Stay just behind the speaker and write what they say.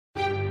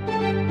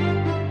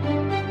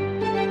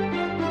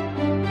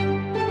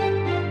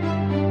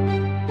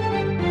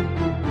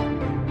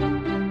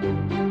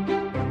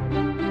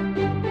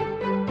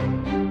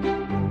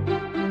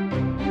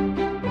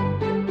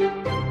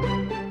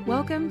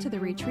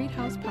Retreat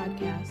House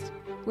podcast,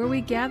 where we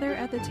gather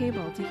at the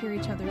table to hear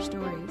each other's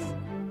stories.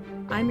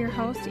 I'm your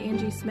host,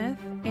 Angie Smith,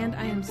 and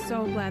I am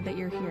so glad that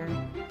you're here.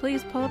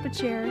 Please pull up a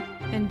chair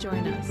and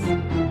join us.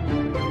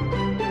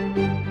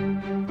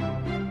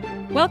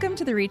 Welcome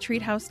to the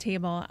Retreat House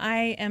table.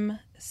 I am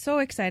so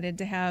excited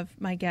to have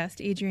my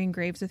guest, Adrienne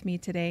Graves, with me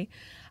today.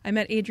 I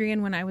met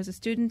Adrienne when I was a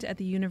student at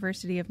the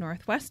University of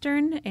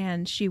Northwestern,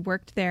 and she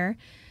worked there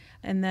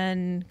and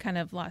then kind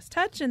of lost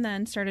touch and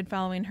then started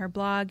following her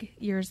blog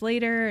years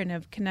later and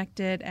have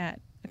connected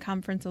at a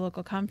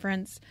local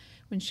conference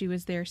when she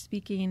was there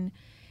speaking,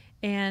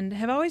 and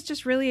have always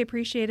just really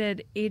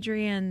appreciated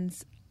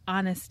Adrienne's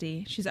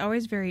honesty. She's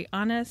always very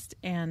honest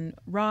and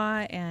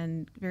raw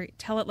and very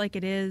tell it like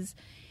it is,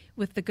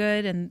 with the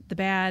good and the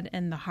bad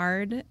and the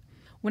hard.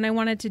 When I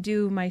wanted to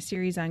do my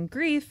series on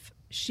grief,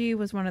 she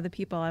was one of the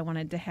people I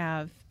wanted to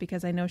have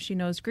because I know she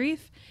knows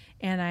grief,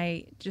 and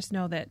I just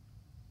know that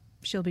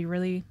she'll be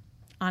really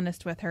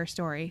honest with her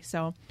story.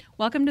 So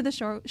welcome to the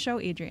show,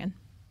 Adrienne.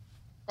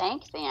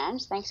 Thanks,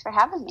 Ange. Thanks for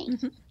having me.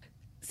 Mm-hmm.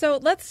 So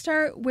let's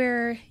start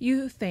where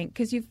you think,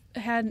 because you've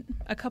had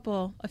a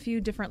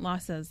few different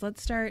losses.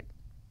 Let's start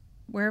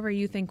wherever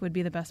you think would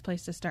be the best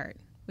place to start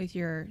with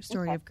your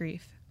story of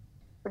grief.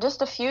 We're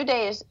just a few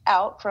days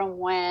out from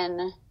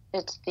when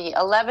it's the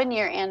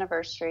 11-year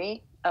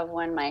anniversary of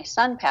when my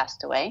son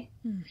passed away.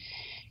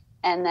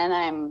 And then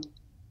I'm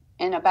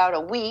in about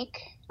a week,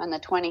 on the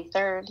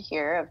 23rd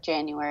here of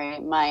January,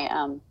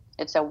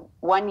 it's a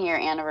 1-year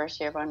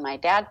anniversary of when my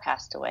dad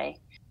passed away.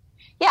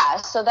 Yeah,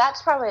 so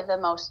that's probably the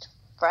most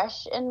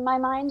fresh in my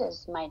mind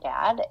is my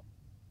dad.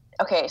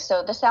 Okay,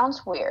 so this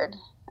sounds weird.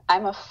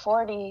 I'm a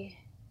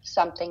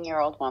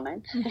 40-something-year-old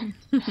woman.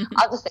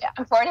 I'll just say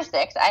I'm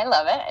 46. I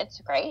love it.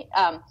 It's great.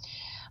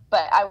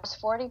 But I was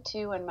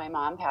 42 when my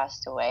mom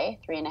passed away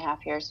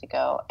 3.5 years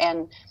ago.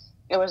 And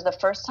it was the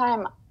first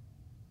time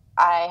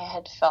I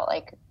had felt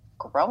like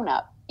grown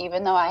up,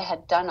 even though I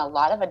had done a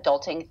lot of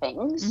adulting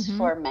things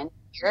for many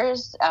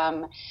years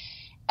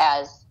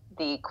as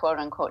the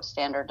quote-unquote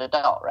standard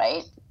adult,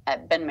 right?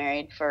 I've been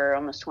married for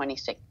almost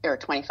 26 or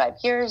 25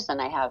 years,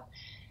 and I have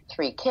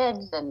 3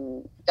 kids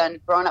and done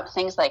grown-up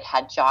things like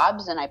had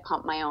jobs, and I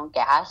pumped my own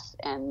gas,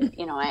 and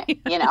like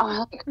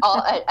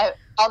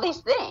all these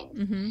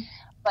things.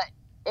 But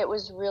it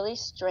was really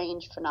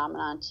strange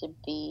phenomenon to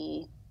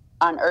be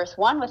on Earth,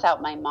 one,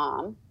 without my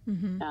mom,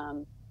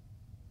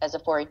 as a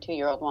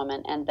 42-year-old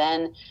woman, and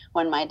then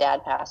when my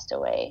dad passed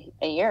away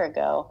a year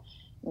ago,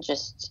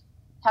 just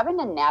having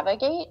to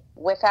navigate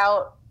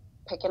without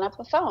picking up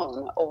the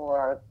phone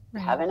or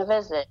having a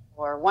visit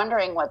or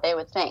wondering what they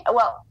would think.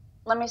 Well,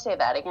 let me say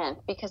that again,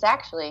 because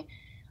actually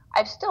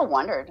I've still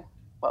wondered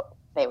what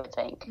they would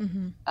think,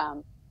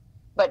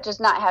 but just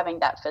not having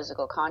that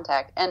physical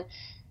contact. And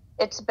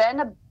it's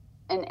been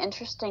an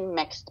interesting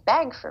mixed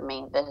bag for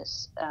me,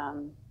 this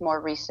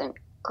more recent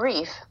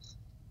grief,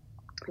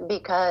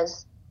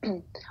 because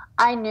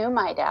I knew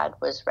my dad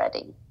was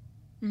ready.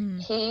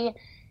 He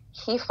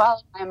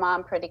followed my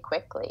mom pretty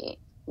quickly,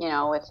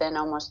 within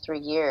almost 3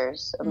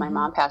 years of my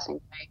mom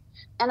passing away.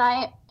 And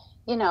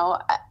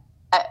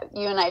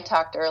you and I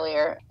talked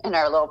earlier in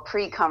our little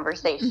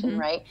pre-conversation,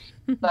 right?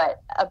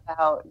 But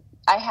about,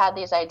 I had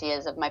these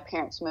ideas of my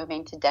parents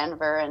moving to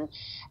Denver, and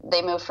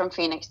they moved from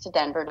Phoenix to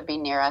Denver to be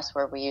near us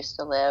where we used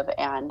to live.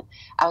 And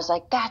I was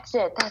like, that's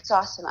it. That's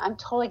awesome. I'm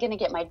totally going to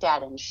get my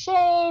dad in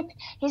shape.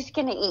 He's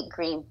going to eat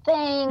green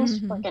things.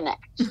 We're going to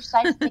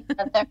exercise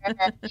together.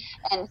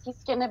 And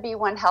he's going to be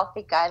one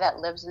healthy guy that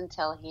lives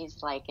until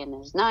he's like in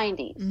his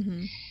 90s.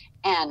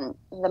 And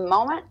the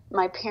moment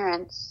my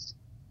parents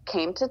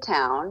came to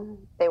town,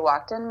 they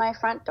walked in my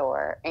front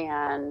door,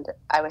 and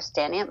I was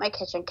standing at my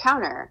kitchen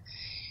counter.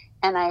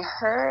 And I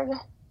heard,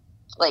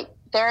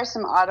 there are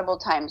some audible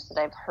times that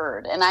I've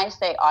heard, and I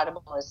say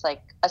audible is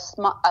like a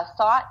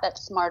thought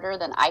that's smarter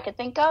than I could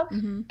think of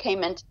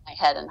came into my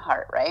head and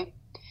heart, right?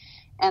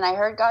 And I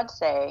heard God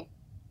say,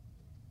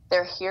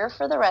 they're here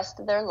for the rest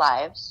of their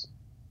lives,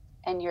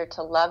 and you're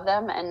to love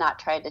them and not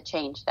try to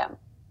change them.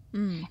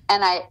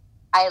 And I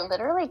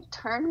literally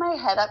turned my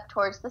head up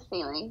towards the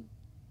ceiling,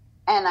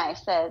 and I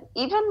said,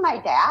 even my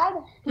dad?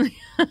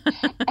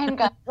 And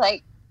God's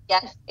like,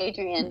 yes,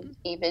 Adrienne,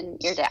 even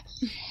your dad.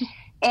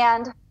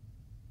 And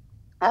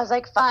I was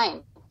like,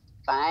 fine.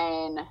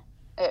 I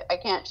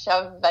can't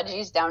shove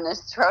veggies down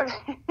his throat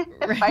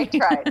if I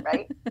tried,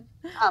 right?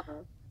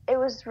 It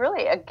was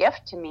really a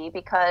gift to me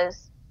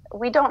because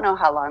we don't know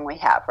how long we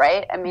have,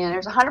 right? I mean,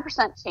 there's a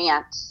 100%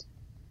 chance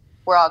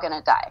we're all going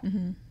to die.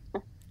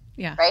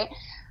 Yeah. Right?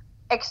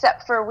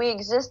 Except for we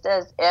exist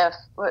as if,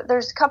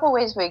 there's a couple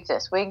ways we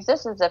exist. We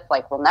exist as if,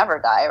 we'll never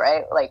die,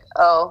 right?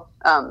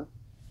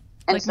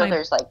 And so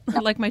there's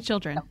like my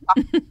children.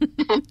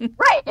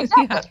 Right,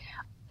 exactly. Yeah.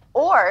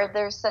 Or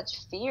there's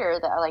such fear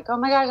that oh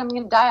my gosh, I'm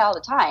going to die all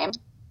the time.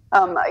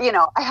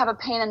 I have a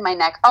pain in my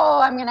neck.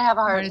 Oh, I'm going to have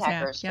a heart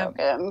attack or a stroke.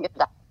 Yep. I'm going to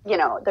die.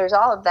 There's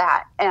all of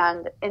that.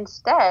 And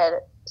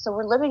instead, so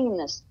we're living in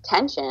this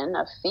tension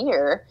of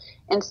fear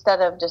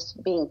instead of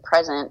just being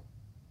present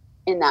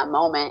in that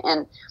moment.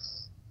 And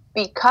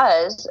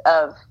because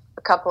of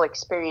a couple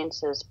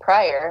experiences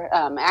prior,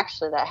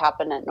 actually that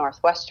happened at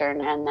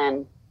Northwestern. And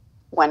then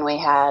when we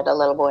had a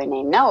little boy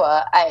named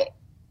Noah,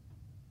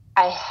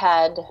 I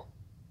had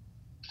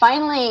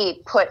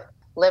finally put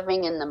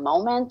living in the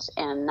moment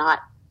and not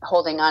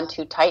holding on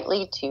too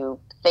tightly to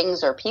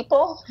things or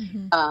people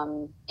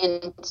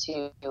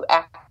into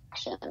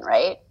action,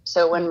 right?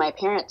 So when my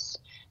parents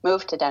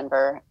moved to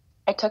Denver,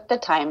 I took the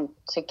time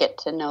to get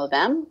to know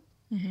them.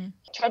 I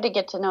tried to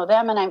get to know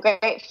them, and I'm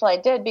grateful I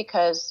did,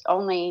 because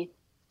only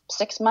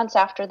 6 months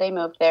after they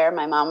moved there,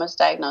 my mom was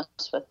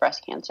diagnosed with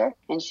breast cancer,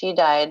 and she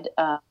died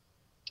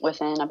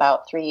within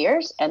about 3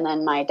 years. And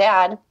then my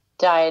dad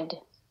died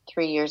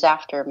 3 years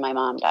after my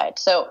mom died.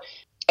 So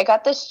I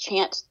got this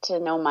chance to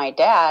know my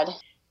dad.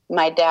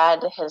 My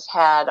dad has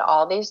had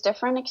all these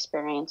different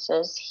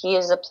experiences. He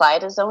has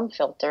applied his own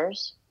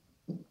filters.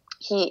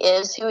 He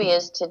is who he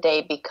is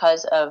today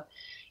because of,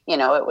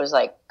 it was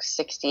like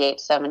 68,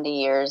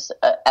 70 years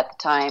at the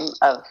time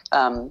of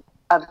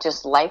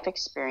just life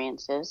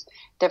experiences,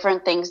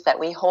 different things that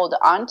we hold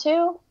on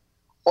to,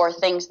 or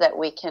things that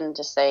we can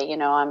just say,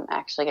 I'm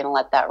actually going to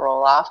let that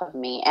roll off of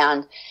me.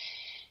 And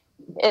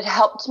it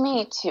helped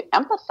me to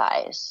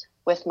empathize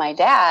with my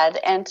dad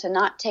and to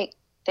not take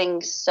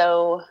things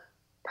so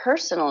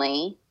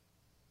personally,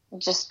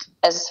 just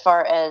as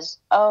far as,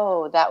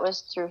 oh, that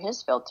was through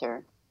his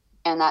filter,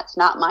 and that's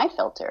not my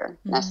filter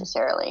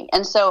necessarily.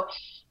 And so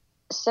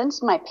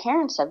since my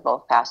parents had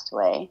both passed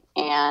away,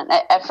 and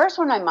at first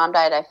when my mom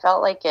died, I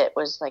felt like it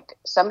was like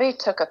somebody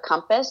took a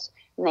compass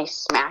and they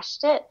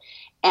smashed it,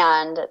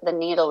 and the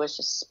needle was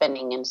just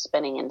spinning and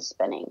spinning and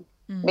spinning,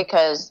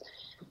 because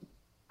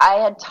I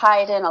had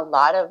tied in a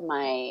lot of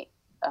my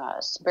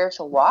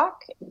spiritual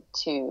walk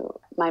to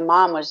my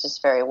mom was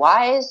just very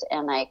wise,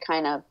 and I I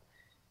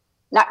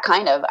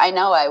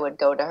know I would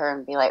go to her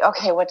and be like,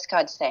 okay, what's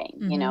God saying,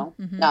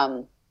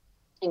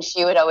 and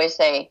she would always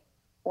say,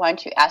 why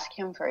don't you ask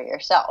him for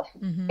yourself?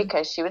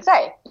 Because she would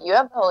say, you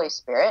have the Holy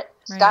Spirit.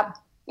 Stop.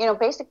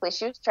 Basically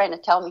she was trying to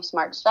tell me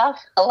smart stuff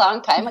a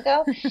long time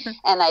ago.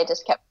 And I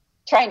just kept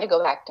trying to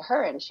go back to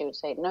her, and she would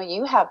say, no,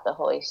 you have the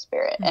Holy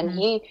Spirit, and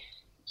he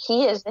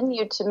is in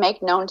you to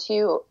make known to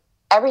you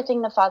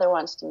everything the Father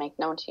wants to make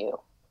known to you.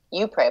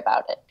 You pray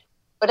about it.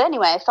 But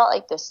anyway, I felt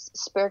like this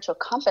spiritual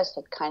compass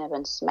had kind of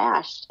been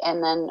smashed.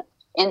 And then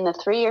in the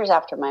 3 years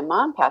after my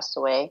mom passed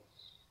away,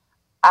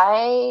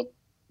 I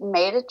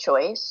made a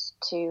choice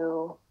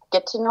to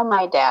get to know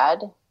my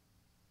dad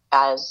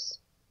as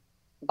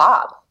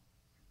Bob,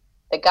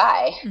 the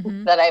guy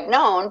that I've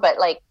known, but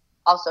like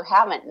also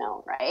haven't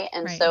known, right?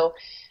 And so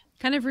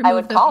kind of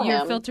remove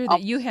your filter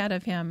that you had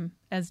of him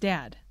as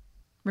dad,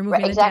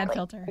 removing the dad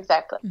filter.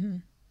 Exactly.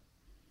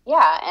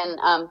 Yeah,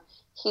 and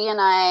he and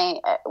I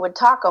would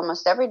talk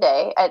almost every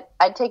day.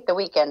 I'd take the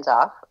weekends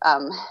off,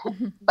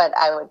 but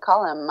I would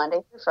call him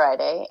Monday through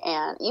Friday,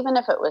 and even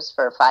if it was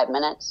for 5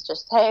 minutes,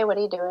 just, hey, what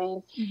are you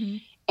doing?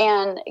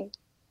 And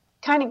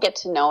kind of get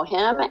to know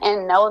him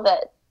and know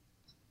that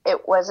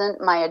it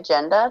wasn't my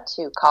agenda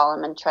to call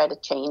him and try to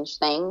change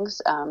things.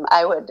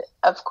 I would,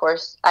 of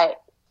course,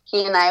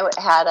 he and I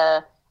had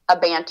a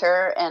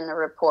banter and a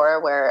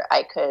rapport where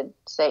I could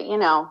say,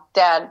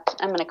 Dad,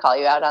 I'm going to call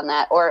you out on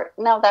that. Or,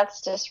 no,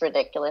 that's just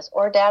ridiculous.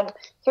 Or, Dad,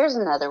 here's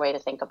another way to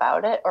think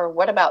about it. Or,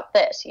 what about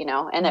this,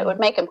 And it would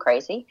make him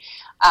crazy.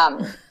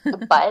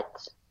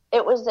 But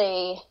it was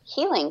a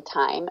healing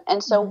time.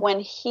 And so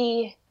when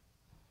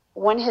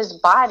his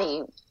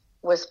body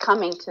was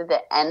coming to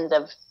the end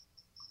of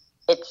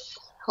its,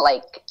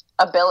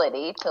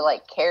 ability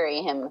to,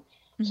 carry him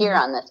here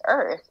on this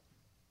earth,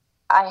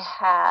 I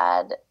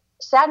had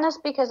sadness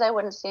because I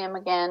wouldn't see him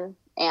again,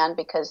 and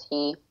because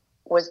he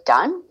was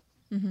done,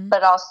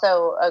 but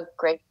also a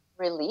great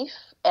relief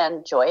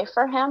and joy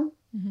for him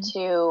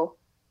to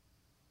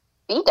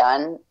be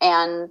done.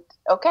 And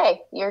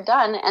okay, you're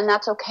done, and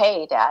that's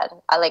okay, Dad.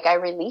 I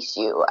release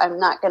you. I'm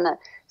not going to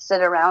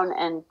sit around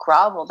and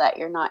grovel that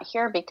you're not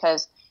here,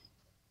 because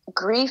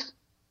grief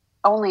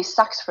only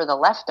sucks for the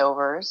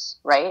leftovers,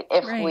 right?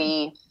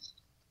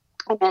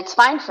 It's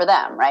fine for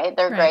them, right?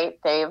 They're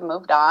great. They've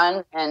moved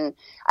on, and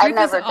I've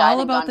never died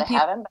and gone to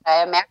heaven, but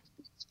I imagine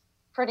it's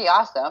pretty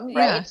awesome,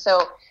 right?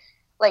 So,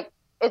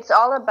 it's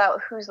all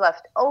about who's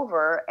left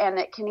over, and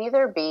it can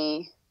either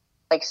be,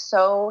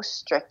 so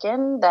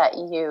stricken that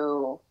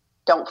you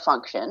don't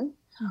function,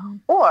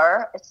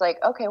 or it's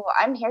okay, well,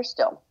 I'm here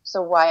still.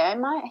 So why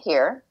am I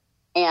here?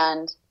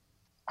 And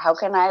how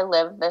can I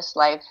live this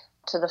life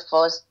to the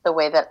fullest, the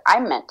way that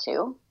I'm meant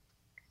to?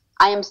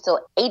 I am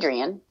still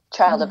Adrienne,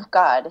 child of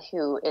God,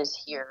 who is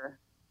here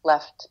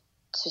left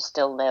to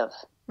still live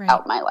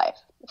out my life,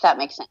 if that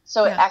makes sense.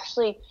 So it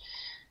actually,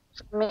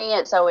 for me,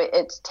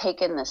 it's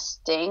taken the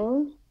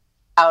sting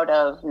out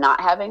of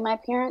not having my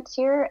parents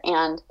here.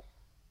 And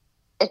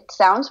it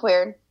sounds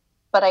weird,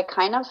 but I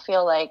kind of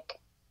feel like,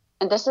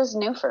 and this is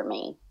new for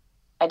me,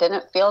 I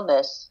didn't feel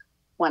this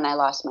when I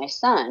lost my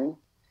son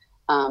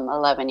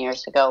 11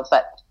 years ago,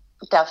 but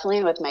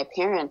definitely with my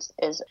parents,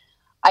 is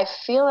I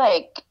feel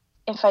like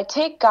if I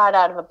take God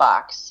out of a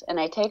box and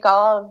I take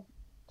all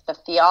of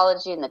the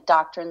theology and the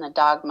doctrine, the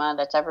dogma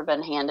that's ever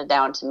been handed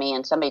down to me,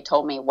 and somebody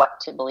told me what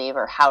to believe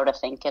or how to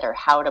think it or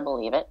how to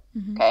believe it,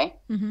 okay,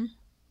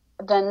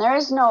 then there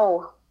is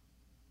no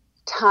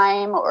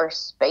time or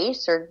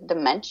space or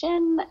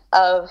dimension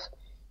of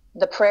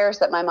the prayers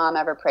that my mom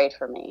ever prayed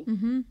for me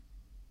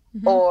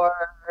or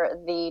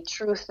the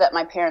truth that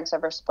my parents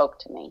ever spoke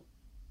to me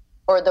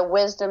or the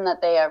wisdom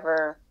that they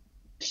ever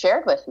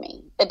shared with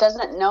me. It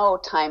doesn't know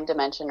time,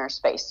 dimension, or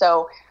space.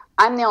 So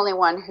I'm the only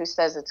one who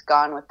says it's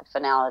gone with the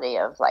finality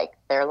of like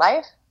their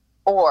life,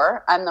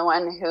 or I'm the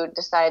one who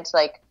decides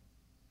like,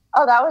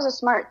 oh, that was a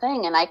smart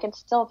thing and I can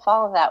still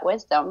follow that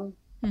wisdom.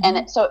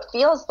 And so it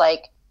feels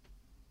like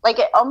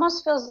it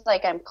almost feels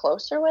like I'm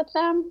closer with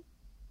them,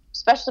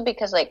 especially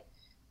because like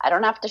I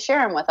don't have to share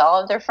them with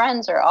all of their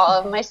friends or all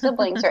of my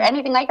siblings or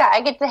anything like that.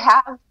 I get to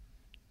have,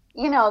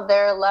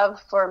 their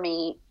love for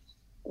me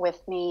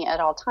with me at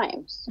all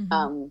times.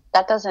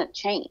 That doesn't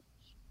change,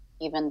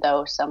 even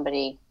though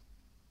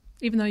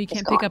you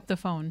can't pick up the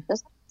phone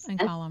and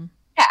call them.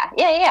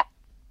 Yeah.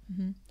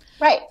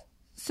 Right.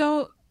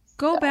 So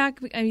go back.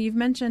 You've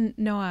mentioned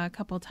Noah a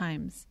couple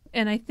times,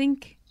 and I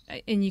think,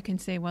 and you can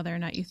say whether or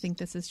not you think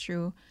this is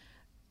true,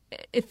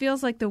 it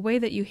feels like the way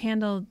that you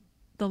handled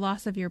the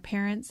loss of your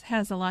parents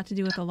has a lot to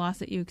do with the loss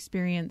that you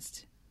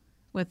experienced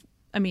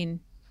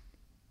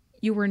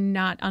you were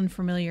not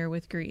unfamiliar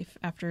with grief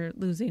after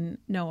losing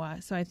Noah.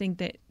 So I think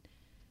that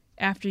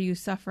after you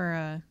suffer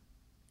a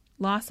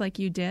loss like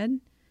you did,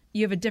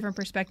 you have a different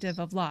perspective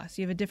of loss.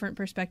 You have a different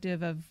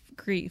perspective of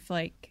grief.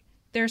 Like,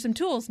 there are some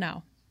tools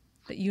now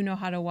that you know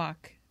how to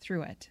walk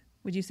through it.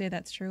 Would you say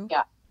that's true?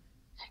 Yeah.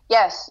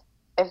 Yes.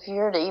 If you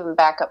were to even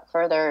back up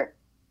further,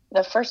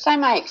 the first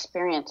time I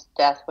experienced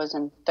death was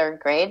in 3rd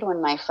grade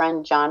when my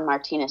friend John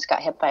Martinez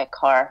got hit by a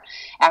car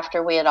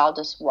after we had all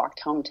just walked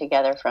home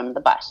together from the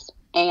bus.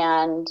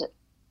 And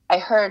I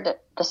heard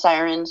the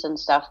sirens and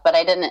stuff, but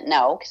I didn't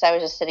know because I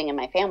was just sitting in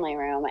my family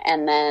room.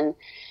 And then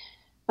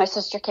my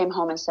sister came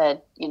home and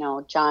said,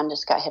 John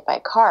just got hit by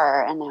a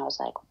car. And I was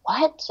like,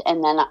 what?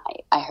 And then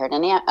I heard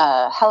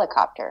a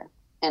helicopter.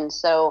 And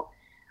so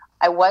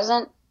I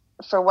wasn't,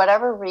 for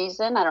whatever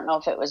reason, I don't know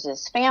if it was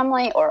his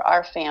family or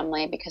our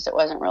family because it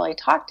wasn't really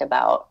talked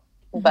about,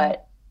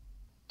 but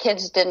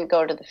kids didn't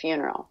go to the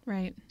funeral.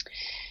 Right.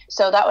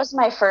 So that was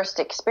my first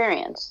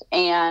experience.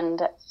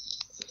 And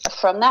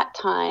from that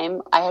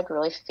time, I had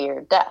really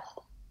feared death.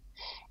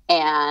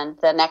 And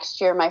the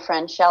next year, my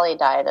friend Shelly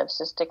died of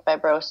cystic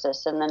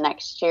fibrosis. And the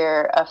next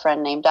year, a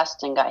friend named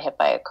Dustin got hit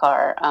by a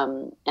car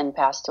and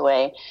passed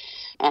away.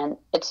 And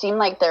it seemed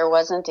like there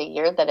wasn't a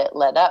year that it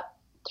led up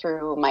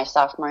through my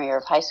sophomore year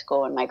of high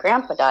school when my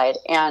grandpa died.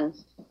 And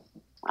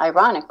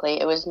ironically,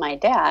 it was my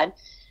dad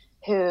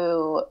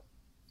who,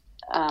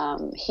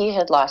 he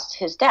had lost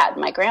his dad,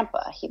 my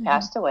grandpa. He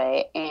passed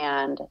away,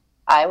 and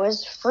I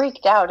was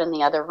freaked out in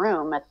the other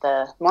room at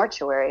the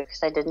mortuary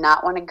because I did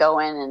not want to go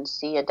in and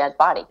see a dead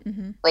body.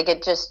 Like,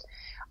 it just,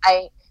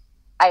 I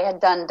had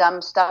done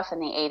dumb stuff in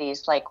the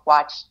 80s, like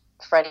watch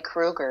Freddy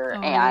Krueger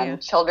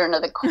and Children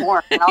of the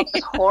Corn and all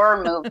those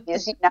horror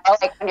movies,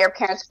 like when your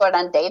parents go out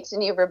on dates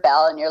and you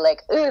rebel and you're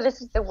like, ooh,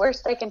 this is the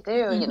worst I can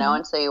do,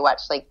 and so you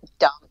watch like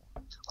dumb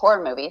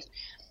horror movies.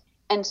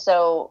 And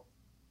so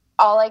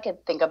all I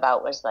could think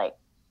about was like,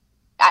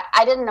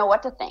 I didn't know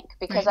what to think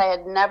because I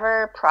had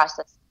never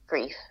processed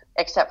grief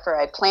except for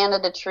I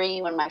planted a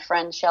tree when my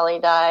friend Shelly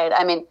died.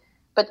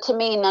 But to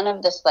me, none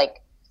of this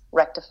like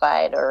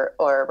rectified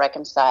or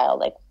reconciled.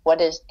 Like,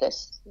 what is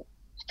this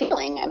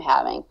feeling I'm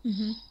having?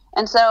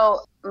 And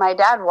so my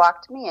dad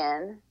walked me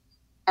in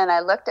and I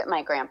looked at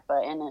my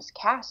grandpa in his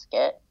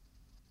casket.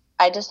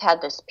 I just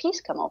had this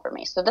peace come over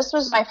me. So this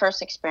was my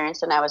first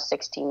experience and I was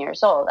 16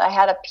 years old. I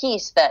had a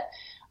peace that,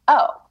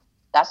 oh,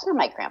 that's not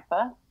my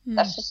grandpa.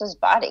 That's just his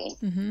body.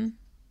 And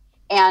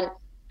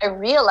I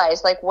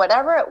realized like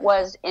whatever it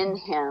was in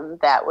him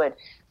that would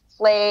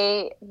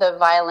play the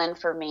violin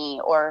for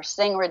me or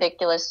sing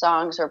ridiculous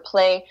songs or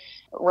play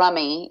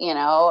rummy,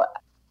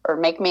 or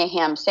make me a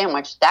ham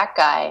sandwich, that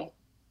guy,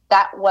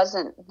 that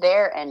wasn't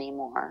there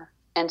anymore.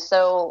 And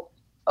so,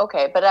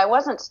 okay, but I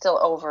wasn't still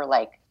over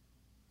like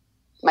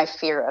my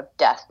fear of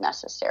death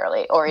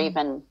necessarily, or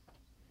even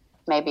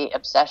maybe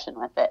obsession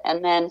with it.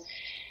 And then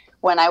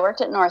when I worked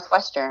at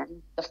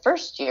Northwestern, the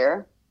first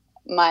year,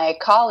 my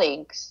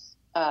colleagues,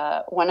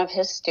 one of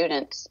his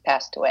students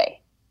passed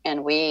away,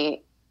 and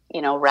we,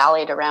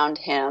 rallied around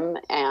him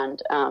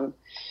and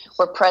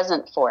were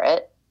present for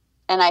it.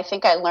 And I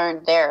think I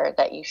learned there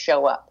that you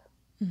show up.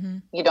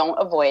 You don't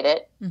avoid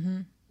it.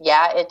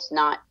 Yeah, it's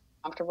not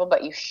comfortable,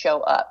 but you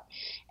show up.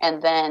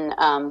 And then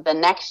the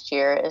next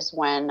year is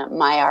when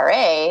my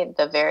RA,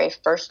 the very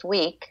first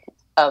week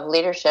of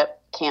leadership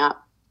camp,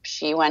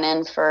 she went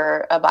in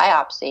for a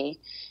biopsy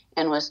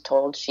and was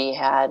told she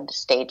had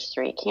stage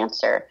 3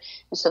 cancer.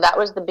 And so that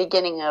was the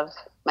beginning of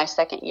my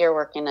second year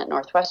working at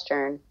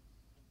Northwestern.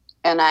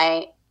 And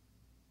I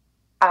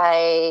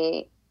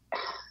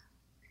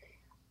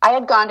I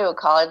had gone to a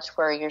college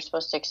where you're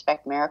supposed to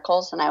expect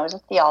miracles, and I was a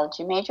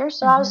theology major,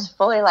 so I was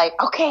fully like,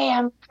 okay,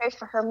 I'm going to pray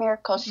for her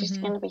miracles. She's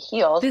going to be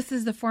healed. This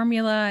is the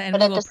formula, and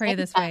we will pray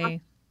this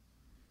way.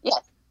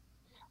 Yes.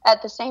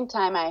 At the same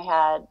time, I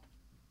had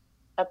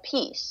a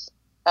piece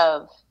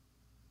of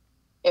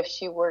if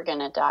she were going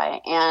to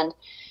die. And,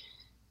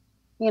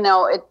 you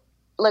know,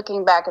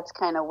 looking back, it's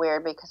kind of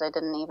weird because I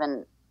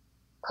didn't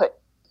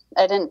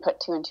put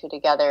two and two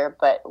together,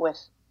 but with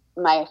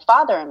my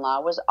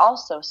father-in-law was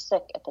also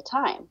sick at the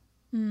time.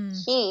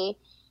 He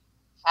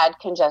had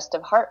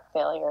congestive heart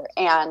failure,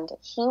 and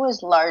he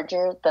was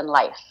larger than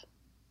life.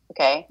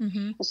 Okay.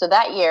 And so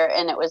that year,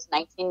 and it was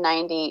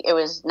 1990, it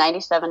was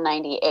 97,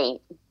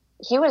 98.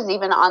 He was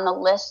even on the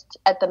list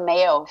at the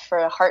Mayo for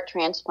a heart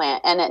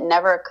transplant, and it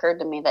never occurred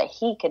to me that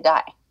he could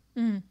die.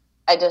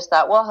 I just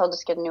thought, well, he'll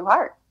just get a new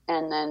heart,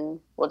 and then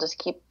we'll just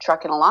keep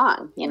trucking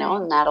along, you know,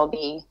 and that'll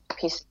be a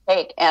piece of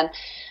cake. And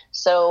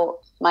so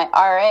my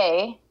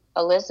RA,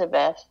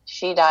 Elizabeth,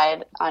 she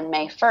died on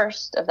May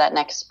 1st of that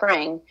next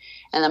spring,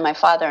 and then my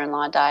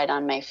father-in-law died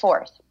on May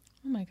 4th.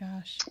 Oh my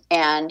gosh.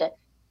 And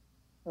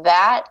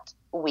that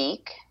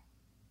week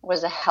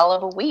was a hell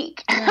of a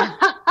week. Yeah.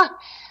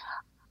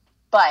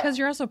 But because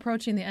you're also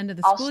approaching the end of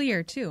the school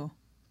year too.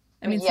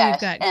 I mean, so you've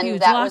got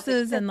huge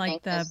losses and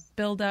like the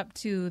build up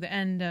to the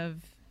end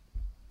of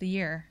the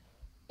year.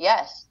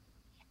 Yes.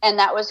 And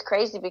that was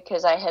crazy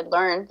because I had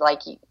learned,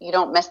 like, you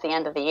don't miss the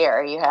end of the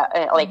year. You have,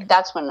 like,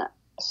 that's when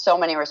so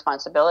many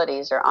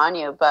responsibilities are on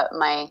you. But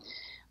my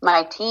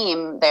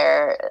team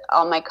there,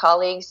 all my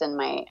colleagues and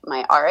my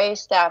RA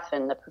staff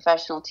and the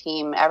professional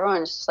team,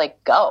 everyone's just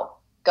like, go,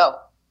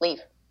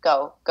 leave,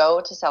 go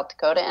to South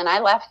Dakota. And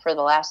I left for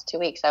the last 2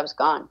 weeks. I was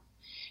gone.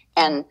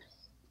 And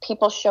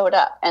people showed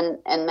up. And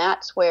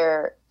that's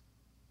where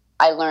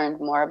I learned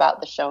more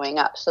about the showing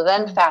up. So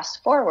then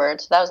fast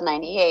forward, so that was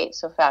 98.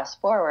 So fast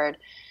forward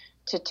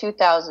to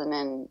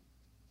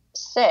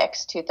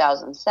 2006,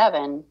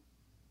 2007,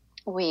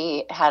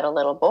 we had a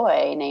little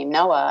boy named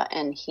Noah,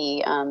 and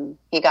he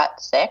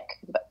got sick.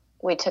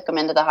 We took him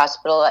into the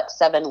hospital at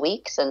 7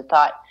 weeks and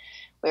thought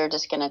we were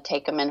just going to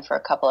take him in for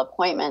a couple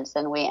appointments,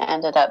 and we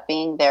ended up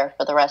being there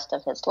for the rest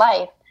of his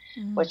life,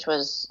 which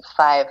was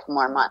 5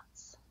 more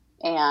months.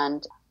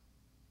 And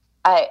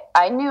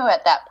I knew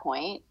at that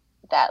point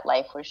that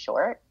life was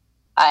short.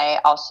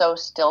 I also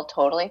still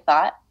totally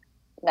thought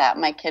that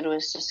my kid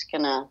was just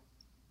going to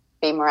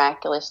be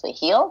miraculously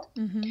healed.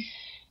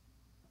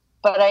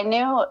 But I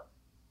knew,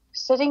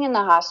 sitting in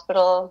the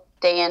hospital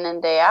day in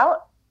and day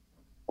out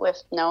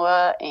with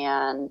Noah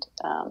and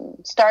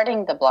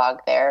starting the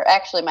blog there.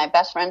 Actually, my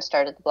best friend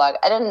started the blog.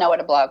 I didn't know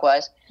what a blog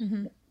was.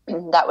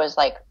 That was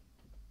like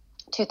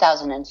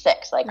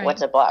 2006. Like,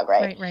 what's a blog,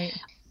 right? Right.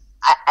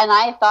 And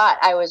I thought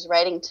I was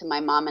writing to my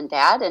mom and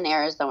dad in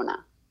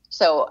Arizona.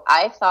 So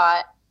I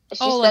thought she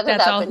set it up.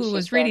 That's all who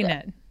was reading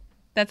it.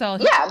 That's all.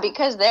 Yeah,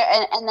 because they're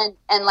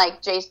and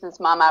like Jason's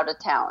mom out of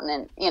town,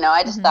 and you know,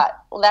 I just thought,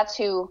 well, that's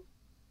who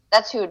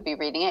would be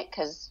reading it,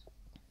 because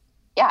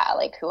yeah,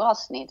 like, who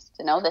else needs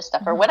to know this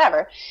stuff or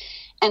whatever.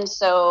 And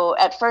so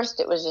at first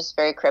it was just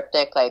very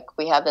cryptic, like,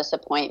 we have this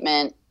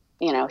appointment,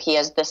 you know, he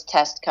has this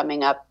test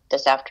coming up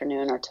this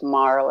afternoon or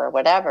tomorrow or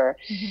whatever.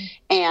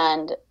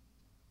 And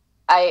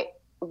I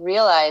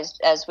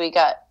realized as we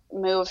got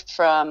moved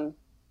from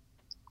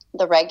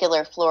the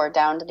regular floor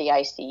down to the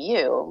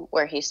ICU,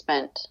 where he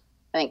spent,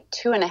 I think,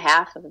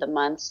 2.5 of the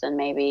months and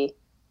maybe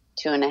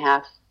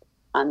 2.5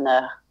 on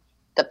the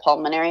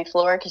pulmonary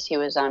floor, because he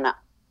was on a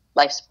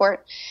life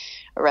support,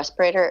 a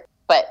respirator.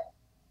 But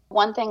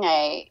one thing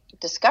I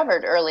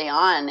discovered early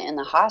on in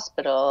the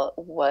hospital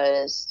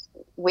was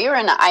we were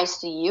in an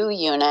ICU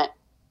unit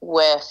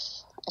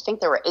with, I think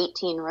there were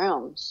 18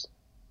 rooms.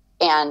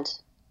 And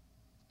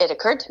it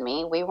occurred to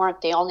me, we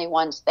weren't the only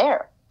ones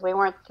there. We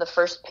weren't the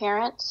first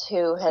parents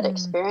who had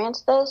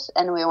experienced this,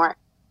 and we weren't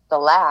the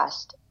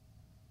last.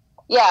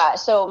 Yeah,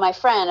 so my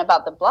friend,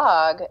 about the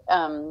blog,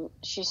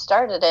 she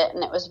started it,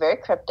 and it was very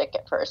cryptic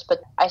at first,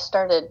 but I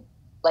started,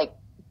 like,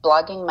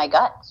 blogging my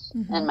guts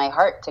and my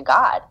heart to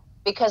God,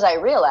 because I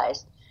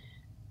realized,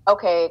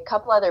 okay, a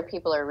couple other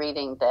people are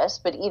reading this,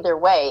 but either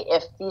way,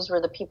 if these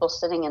were the people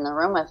sitting in the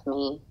room with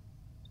me,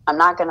 I'm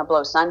not going to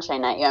blow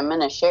sunshine at you. I'm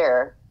going to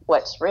share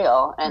what's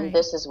real, and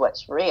this is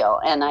what's real.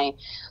 And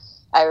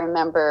I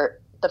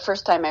remember the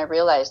first time I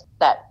realized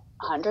that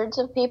hundreds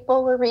of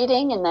people were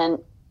reading, and then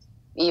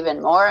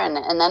even more, and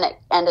then it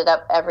ended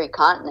up every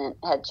continent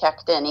had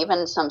checked in.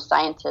 Even some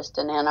scientist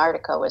in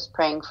Antarctica was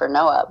praying for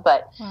Noah.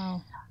 But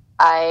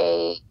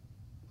I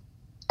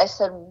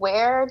said,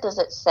 where does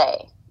it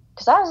say?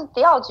 Because I was a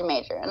theology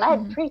major, and I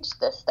had preached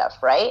this stuff,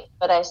 right?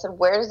 But I said,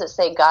 where does it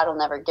say God will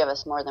never give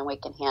us more than we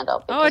can handle?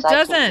 Because it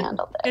doesn't. I can't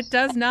handle this. It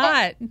does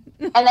not. And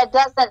it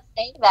doesn't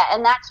say that.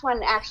 And that's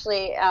when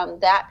actually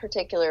that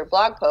particular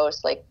blog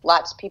post, like,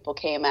 lots of people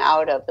came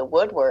out of the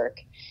woodwork,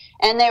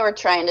 and they were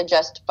trying to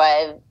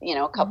justify, you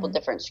know, a couple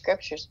different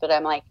scriptures. But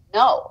I'm like,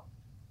 no,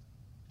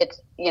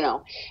 it's, you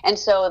know. And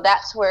so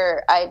that's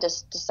where I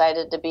just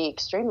decided to be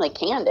extremely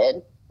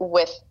candid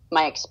with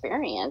my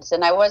experience.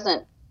 And I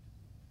wasn't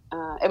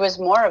it was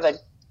more of a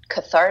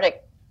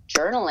cathartic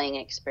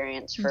journaling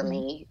experience for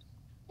me,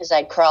 as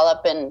I'd crawl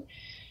up in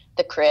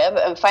the crib.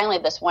 And finally,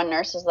 this one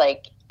nurse is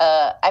like,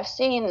 I've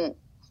seen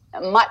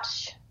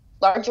much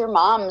larger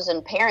moms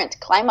and parents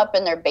climb up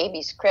in their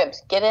babies'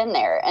 cribs, get in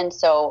there. And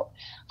so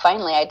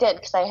finally I did,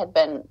 because I had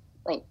been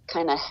like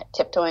kind of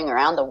tiptoeing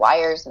around the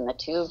wires and the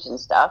tubes and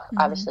stuff.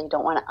 Obviously you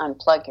don't want to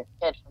unplug your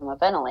kid from a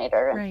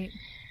ventilator. Right.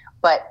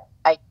 But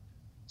I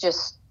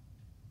just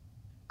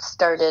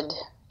started,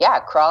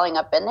 crawling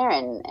up in there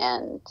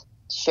and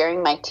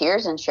sharing my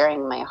tears and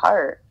sharing my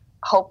heart,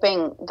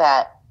 hoping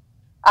that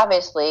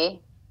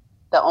obviously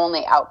the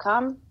only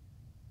outcome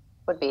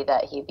would be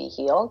that he be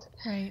healed.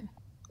 Right.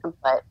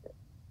 But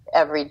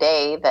every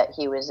day that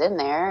he was in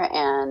there,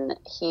 and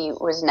he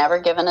was never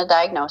given a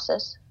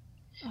diagnosis.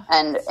 Oh,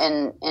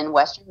 and in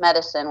Western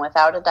medicine,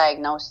 without a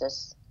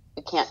diagnosis,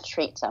 you can't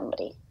treat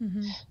somebody.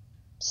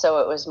 So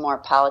it was more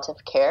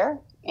palliative care,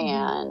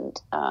 and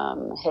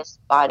his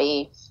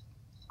body,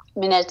 I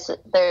mean, there's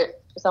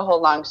a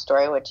whole long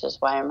story, which is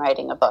why I'm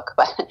writing a book,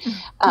 but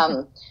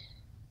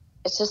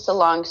it's just a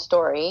long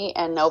story,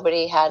 and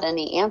nobody had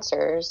any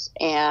answers,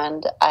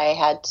 and I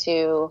had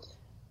to,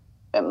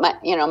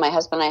 my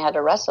husband and I had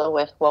to wrestle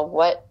with, well,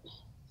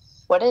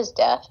 what is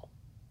death,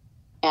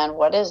 and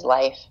what is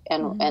life,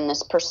 and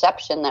this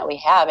perception that we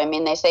have. I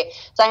mean,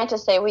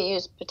 scientists say we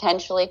use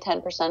potentially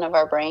 10% of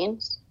our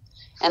brains,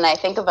 and I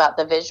think about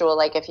the visual,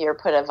 like if you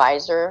put a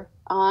visor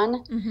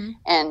on,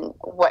 and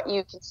what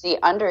you can see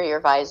under your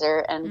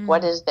visor, and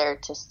what is there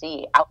to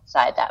see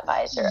outside that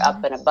visor,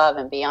 up and above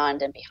and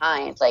beyond and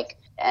behind, like.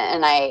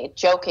 And I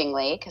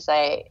jokingly, because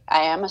I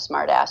am a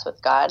smart ass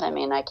with God, I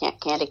mean, I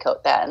can't candy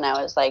coat that, and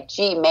I was like,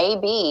 gee,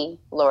 maybe,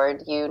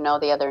 Lord, you know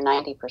the other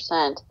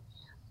 90%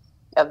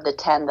 of the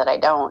 10 that I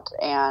don't,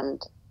 and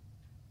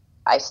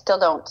I still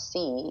don't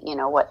see,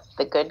 what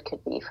the good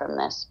could be from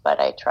this,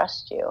 but I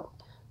trust you.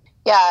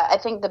 Yeah, I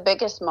think the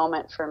biggest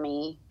moment for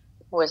me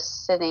was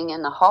sitting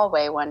in the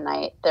hallway one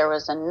night. There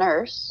was a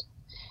nurse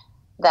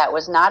that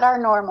was not our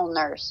normal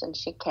nurse, and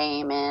she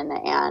came in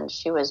and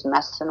she was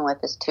messing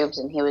with his tubes,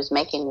 and he was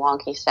making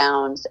wonky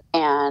sounds,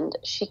 and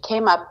she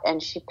came up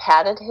and she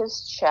patted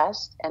his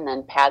chest and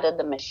then patted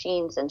the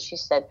machines, and she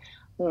said,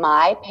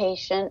 "My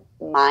patient,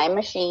 my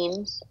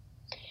machines."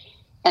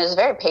 And it was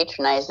very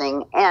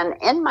patronizing. And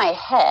in my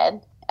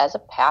head, as a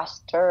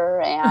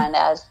pastor and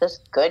as this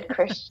good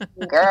Christian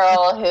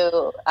girl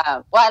who,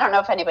 I don't know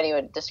if anybody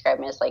would describe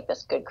me as like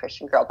this good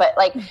Christian girl, but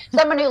like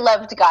someone who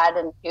loved God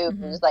and who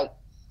was like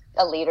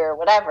a leader or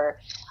whatever,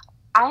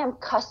 I am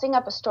cussing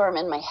up a storm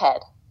in my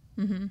head,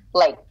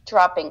 like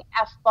dropping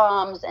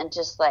F-bombs and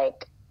just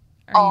like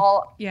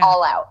all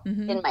out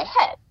in my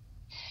head.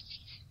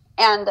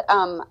 And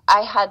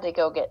I had to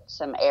go get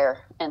some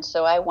air. And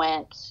so I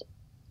went,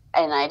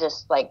 and I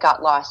just like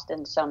got lost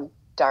in some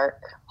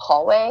dark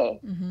hallway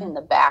in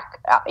the back,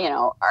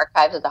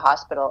 archives of the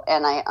hospital.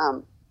 And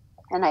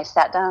I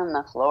sat down on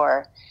the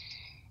floor,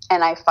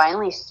 and I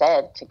finally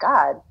said to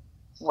God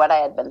what I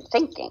had been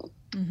thinking,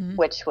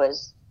 which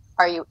was,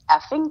 "Are you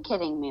effing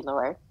kidding me,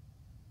 Lord?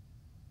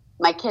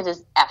 My kid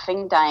is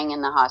effing dying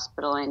in the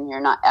hospital, and you're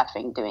not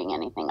effing doing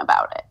anything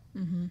about it."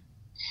 And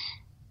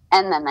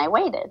then I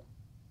waited,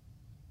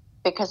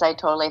 because I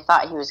totally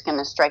thought he was going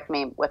to strike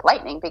me with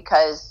lightning,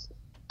 because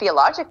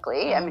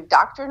theologically, I mean,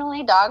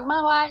 doctrinally,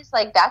 dogma-wise,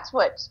 like that's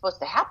what's supposed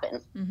to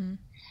happen.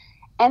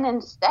 And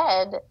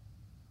instead,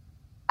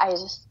 I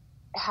just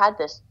had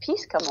this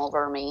peace come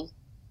over me,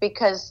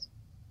 because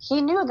he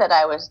knew that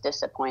I was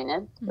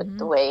disappointed with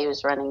the way he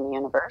was running the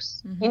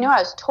universe. He knew I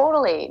was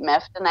totally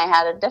miffed, and I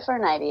had a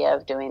different idea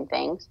of doing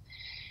things,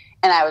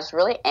 and I was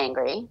really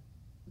angry.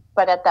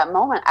 But at that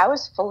moment, I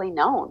was fully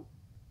known.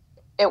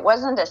 It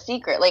wasn't a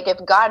secret. Like, if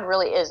God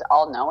really is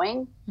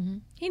all-knowing,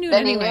 he knew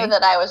then anyway. He knew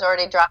that I was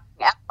already dropping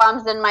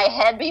F-bombs in my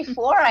head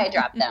before I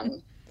dropped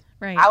them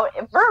out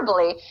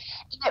verbally.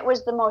 And it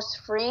was the most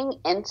freeing,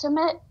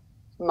 intimate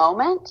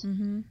moment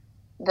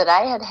that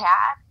I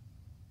had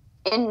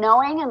in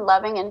knowing and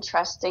loving and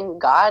trusting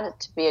God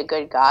to be a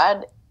good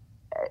God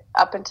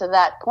up until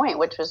that point,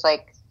 which was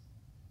like,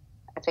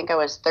 I think I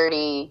was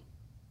 30.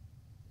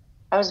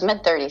 I was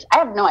mid-30s. I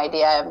have no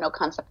idea. I have no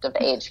concept of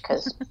age,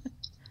 because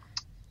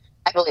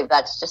I believe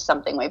that's just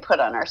something we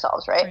put on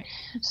ourselves, right?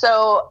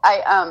 So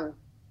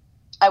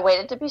I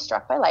waited to be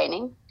struck by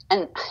lightning,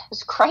 and it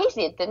was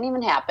crazy. It didn't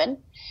even happen.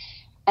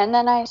 And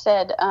then I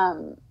said,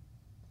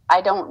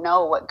 I don't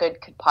know what good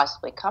could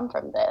possibly come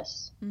from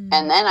this.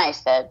 And then I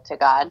said to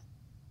God,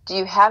 "Do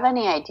you have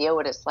any idea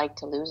what it's like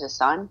to lose a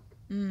son?"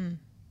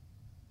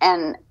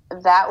 And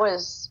that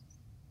was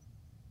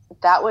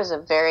a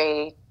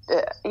very,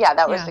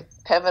 was a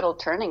pivotal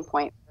turning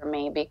point for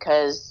me,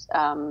 because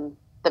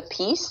the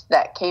peace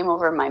that came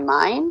over my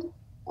mind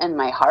and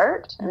my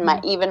heart and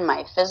even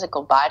my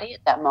physical body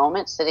at that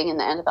moment, sitting in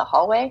the end of the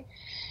hallway,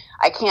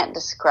 I can't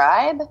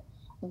describe.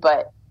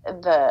 But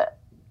a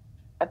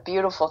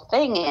beautiful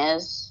thing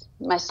is,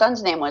 my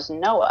son's name was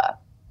Noah,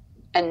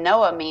 And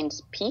Noah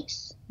means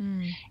peace.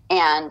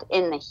 And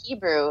in the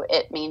Hebrew,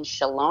 it means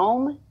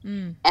shalom.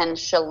 And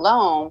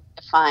shalom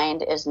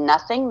defined is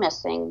nothing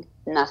missing,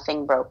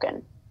 nothing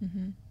broken.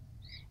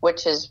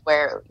 Which is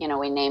where,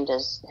 we named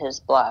his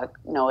blog,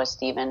 Noah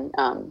Stephen,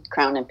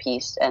 Crown and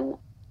Peace. And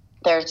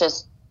there's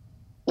just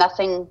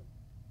nothing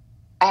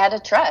I had to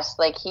trust.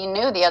 Like, he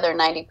knew the other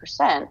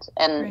 90%.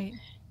 And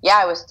yeah,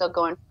 I was still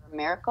going for a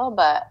miracle,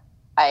 but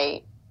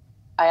I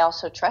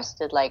also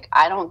trusted, like,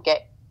 I don't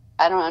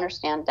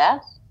understand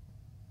death,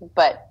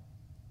 but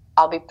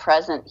I'll be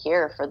present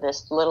here for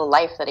this little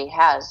life that he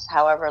has,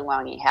 however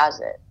long he has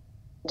it.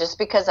 Just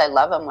because I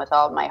love him with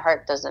all my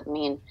heart doesn't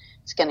mean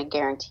it's going to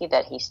guarantee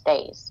that he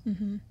stays.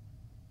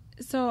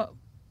 So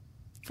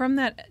from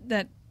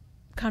that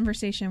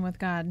conversation with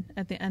God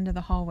at the end of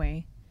the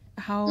hallway,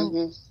 how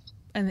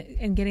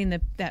and getting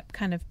that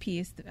kind of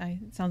peace,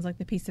 it sounds like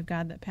the peace of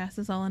God that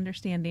passes all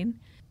understanding,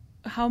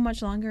 how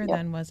much longer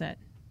then was it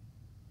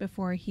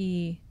before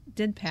he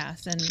did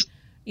pass? And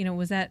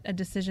was that a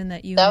decision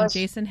that you and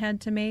Jason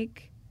had to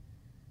make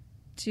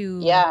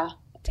to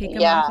take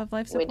him off of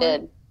life support? We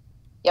did.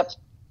 Yep.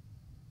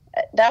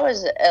 That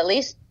was at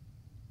least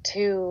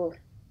two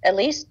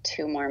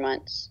more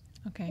months.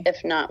 Okay.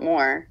 If not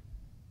more.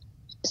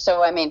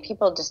 So,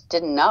 people just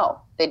didn't know.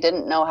 They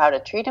didn't know how to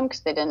treat him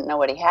because they didn't know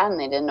what he had and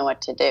they didn't know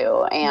what to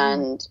do.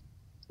 And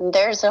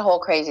there's a whole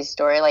crazy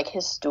story. Like,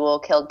 his stool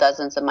killed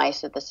dozens of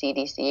mice at the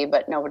CDC,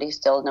 but nobody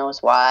still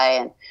knows why.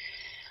 And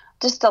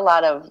just a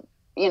lot of,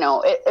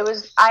 it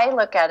was, I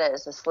look at it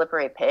as a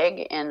slippery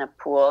pig in a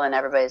pool and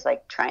everybody's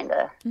like trying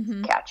to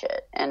catch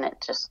it. And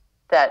it just,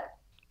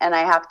 and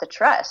I have to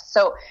trust.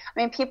 So,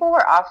 people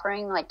were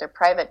offering like their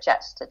private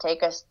jets to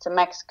take us to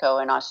Mexico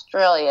and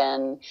Australia,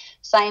 and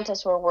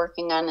scientists were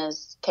working on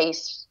his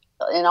case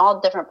in all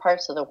different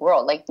parts of the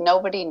world. Like,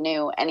 nobody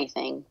knew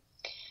anything.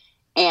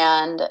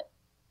 And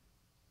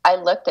I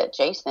looked at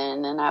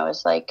Jason and I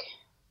was like,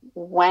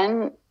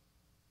 when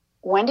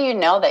do you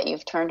know that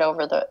you've turned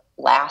over the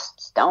last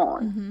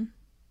stone?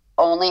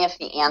 Only if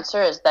the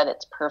answer is that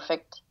it's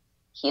perfect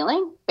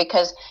healing?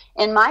 Because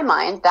in my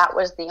mind, that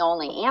was the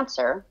only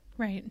answer.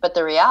 Right. But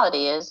the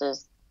reality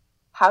is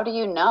how do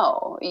you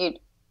know?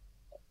 It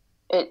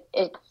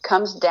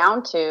comes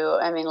down to,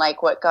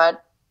 what God,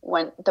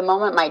 when the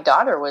moment my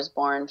daughter was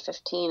born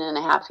 15 and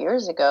a half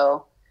years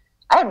ago,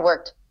 I had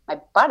worked my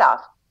butt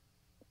off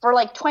for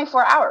like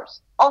 24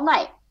 hours all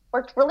night,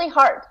 worked really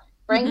hard,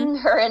 bringing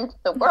her into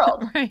the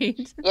world,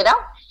 right.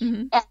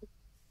 And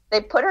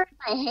they put her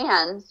in my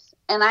hands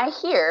and I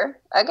hear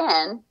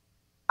again,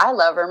 I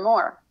love her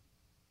more.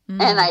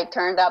 And I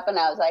turned up and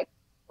I was like,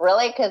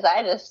 really? Because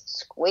I just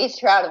squeezed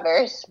her out a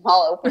very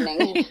small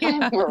opening.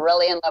 And I'm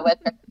really in love with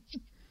her.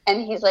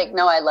 And he's like,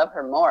 no, I love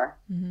her more.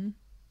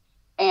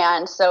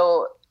 And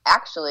so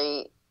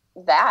actually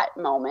that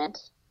moment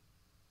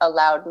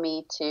allowed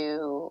me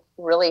to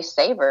really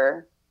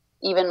savor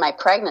even my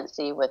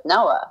pregnancy with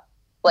Noah.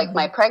 Like,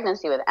 my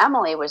pregnancy with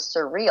Emily was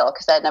surreal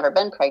because I had never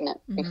been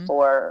pregnant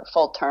before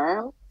full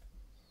term.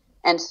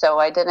 And so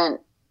I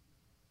didn't,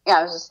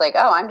 I was just like,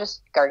 oh, I'm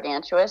just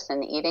gargantuous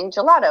and eating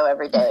gelato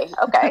every day.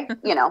 Okay,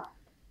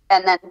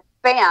 and then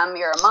bam,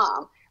 you're a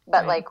mom.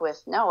 But like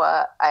with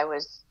Noah, I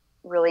was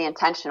really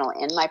intentional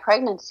in my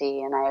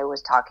pregnancy and I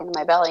was talking to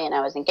my belly and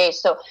I was engaged.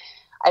 So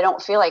I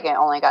don't feel like I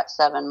only got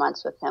 7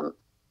 months with him.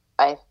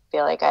 I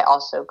feel like I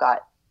also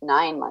got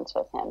 9 months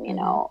with him,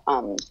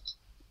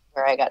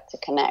 where I got to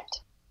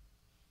connect.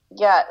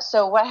 Yeah.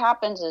 So what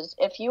happens is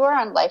if you are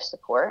on life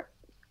support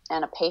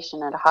and a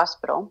patient at a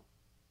hospital,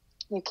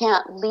 you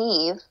can't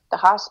leave the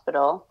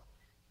hospital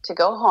to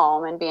go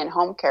home and be in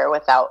home care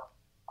without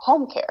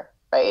home care,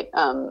 right?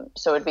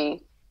 So it'd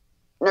be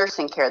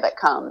nursing care that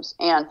comes.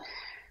 And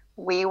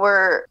we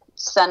were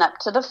sent up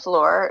to the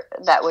floor.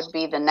 That would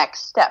be the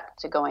next step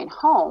to going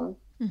home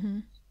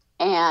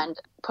and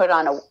put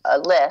on a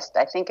list.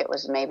 I think it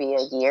was maybe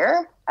a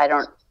year. I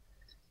don't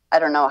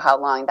know how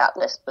long that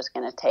list was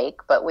going to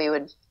take, but we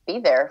would be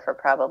there for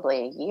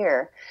probably a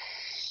year.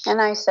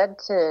 And I said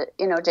to,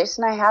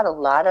 Jason, I had a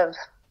lot of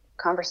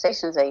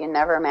conversations that you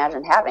never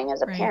imagined having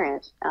as a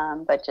parent,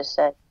 but just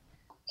said,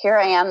 here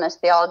I am, this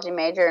theology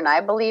major, and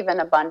I believe in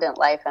abundant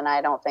life, and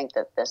I don't think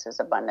that this is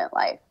abundant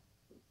life.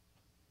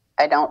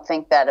 I don't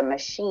think that a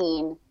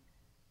machine,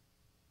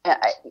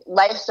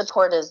 life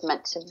support is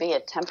meant to be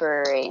a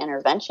temporary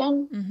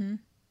intervention,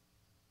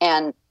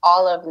 and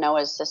all of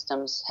Noah's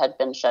systems had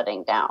been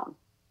shutting down.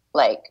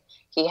 Like,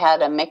 he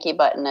had a Mickey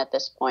button at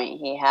this point.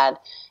 He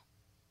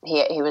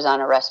was on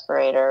a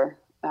respirator.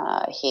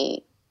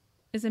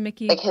 Is a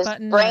Mickey like his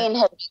button brain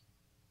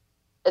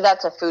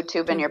that's a food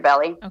tube in your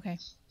belly. Okay.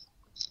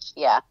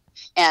 Yeah.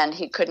 And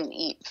he couldn't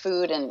eat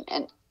food and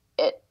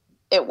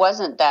it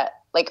wasn't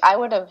that, like, I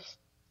would have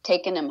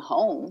taken him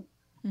home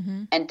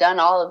and done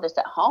all of this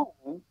at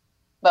home,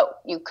 but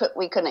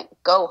we couldn't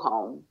go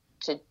home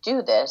to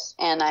do this.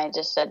 And I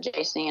just said,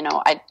 Jason,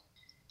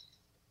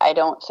 I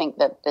don't think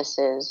that this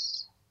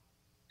is,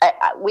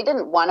 we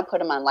didn't want to put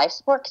him on life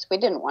support because we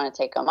didn't want to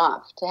take him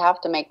off. To have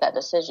to make that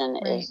decision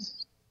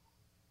is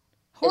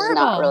is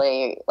not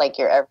really like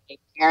your everyday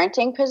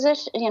parenting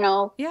position, you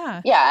know?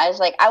 Yeah. Yeah. I was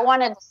like, I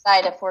want to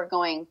decide if we're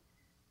going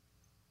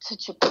to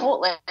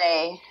Chipotle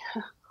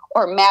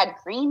or Mad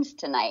Greens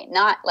tonight.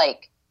 Not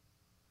like,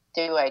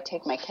 do I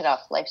take my kid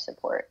off life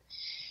support?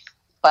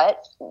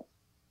 But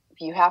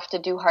you have to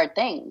do hard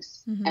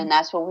things. Mm-hmm. And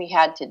that's what we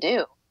had to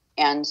do.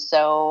 And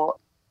so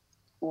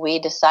we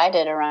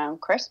decided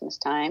around Christmas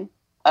time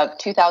of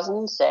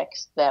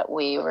 2006 that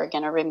we were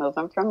going to remove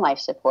him from life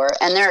support.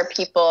 And there are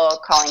people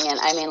calling in,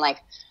 I mean, like,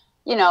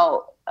 you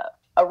know,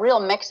 a real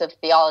mix of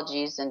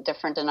theologies and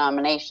different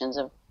denominations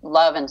of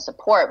love and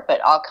support,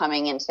 but all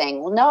coming in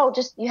saying, well, no,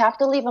 just, you have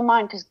to leave him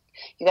on because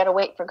you got to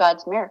wait for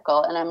God's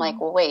miracle. And I'm like,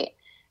 well, wait,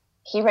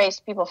 he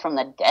raised people from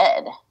the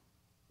dead.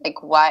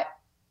 Like, why?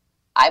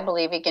 I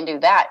believe he can do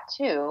that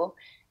too.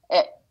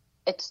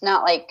 It's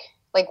not like,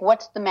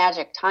 what's the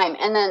magic time?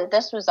 And then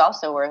this was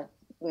also where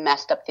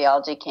messed up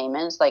theology came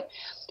in. It's like,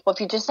 well,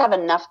 if you just have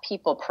enough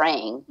people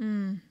praying,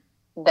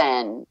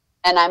 then,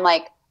 and I'm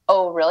like,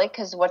 oh, really?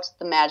 Because what's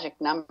the magic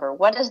number?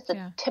 What is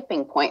the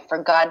tipping point for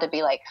God to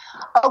be like,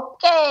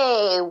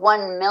 okay,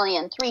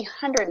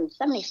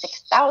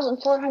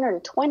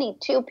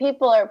 1,376,422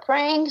 people are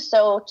praying,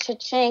 so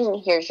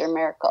cha-ching, here's your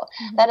miracle.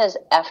 Mm-hmm. That is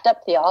effed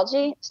up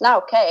theology. It's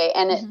not okay.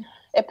 And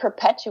it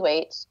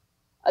perpetuates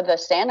the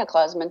Santa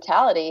Claus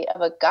mentality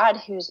of a God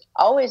who's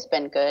always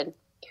been good,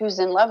 who's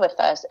in love with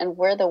us, and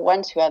we're the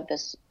ones who have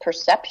this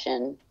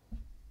perception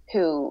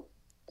who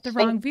the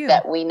wrong view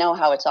that we know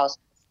how it's all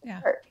supposed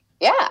to work.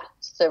 Yeah,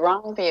 it's the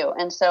wrong view.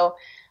 And so I'm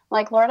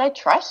like, Lord, I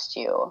trust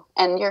you,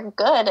 and you're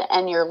good,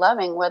 and you're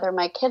loving, whether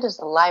my kid is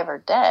alive or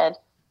dead.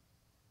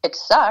 It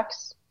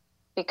sucks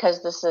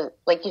because this is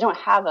like, you don't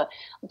have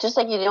just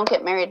like you don't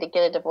get married to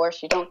get a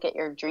divorce, you don't get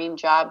your dream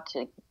job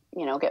to,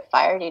 you know, get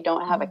fired, you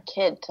don't have a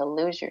kid to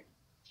lose your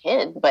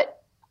kid, but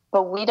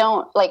we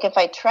don't, like, if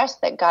I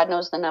trust that God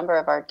knows the number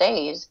of our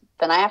days,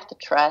 then I have to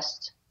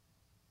trust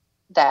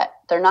that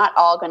they're not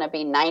all going to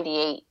be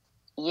 98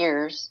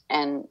 years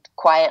and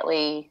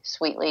quietly,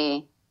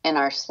 sweetly in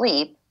our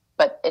sleep,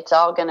 but it's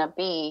all going to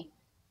be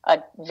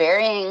a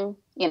varying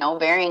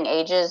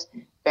ages,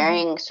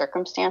 varying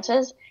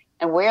circumstances,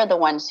 and we're the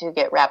ones who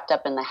get wrapped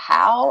up in the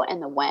how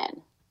and the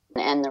when.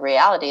 And the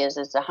reality is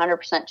it's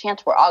 100%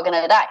 chance we're all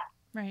going to die.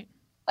 Right.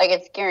 Like,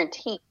 it's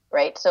guaranteed,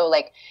 right? So,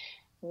 like,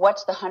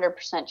 what's the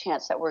 100%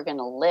 chance that we're going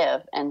to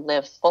live and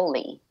live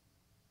fully?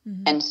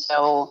 Mm-hmm. And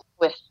so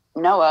with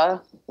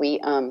Noah,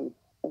 we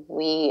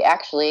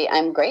actually,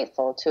 I'm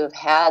grateful to have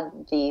had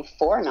the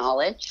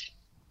foreknowledge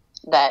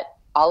that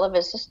all of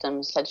his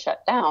systems had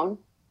shut down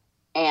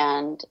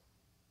and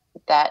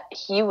that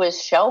he was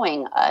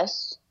showing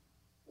us,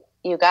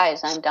 you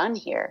guys, I'm done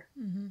here.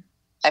 Mm-hmm.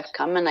 I've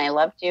come and I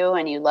loved you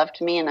and you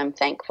loved me and I'm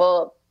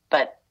thankful,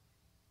 but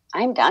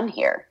I'm done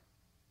here.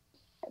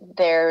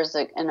 There's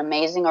an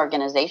amazing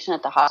organization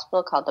at the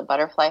hospital called the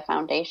Butterfly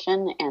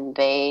Foundation, and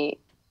they,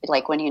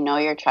 like, when you know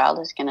your child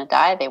is going to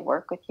die, they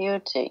work with you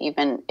to,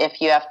 even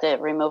if you have to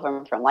remove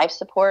them from life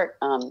support,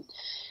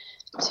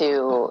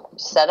 to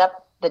set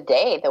up the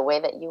day the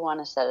way that you want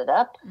to set it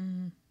up.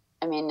 Mm.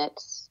 I mean,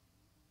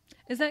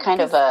 is that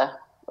kind of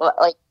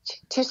like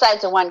two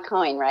sides of one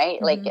coin, right?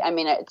 Mm-hmm. Like, I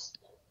mean,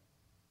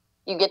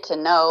 you get to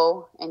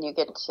know and you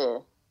get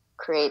to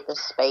create the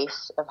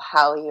space of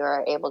how you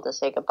are able to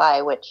say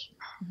goodbye, which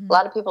a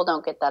lot of people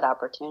don't get that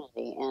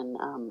opportunity. And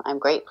I'm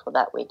grateful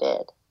that we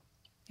did.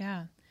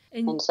 Yeah.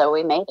 And so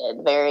we made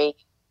it very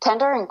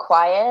tender and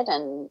quiet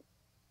and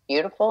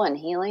beautiful and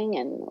healing.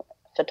 And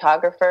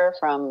photographer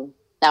from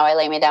Now I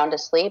Lay Me Down to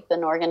Sleep,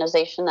 an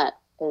organization that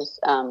is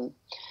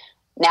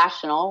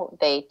national.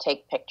 They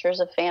take pictures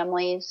of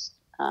families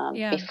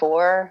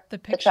before the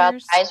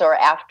child dies or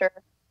after.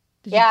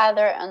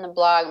 They're on the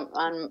blog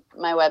on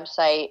my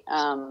website.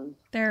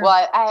 They're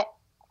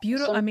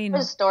beautiful. I mean,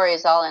 his story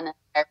is all in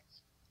there.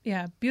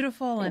 Yeah,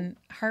 beautiful and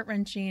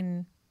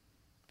heart-wrenching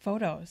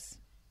photos.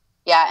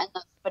 Yeah, and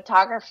the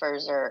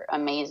photographers are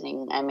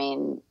amazing. I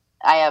mean,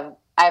 I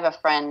have a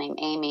friend named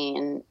Amy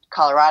in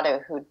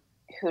Colorado who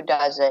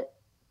does it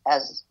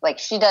as, like,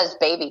 she does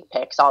baby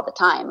pics all the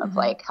time of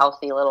like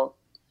healthy little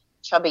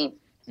chubby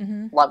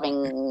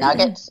loving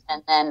nuggets,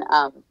 and then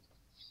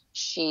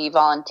she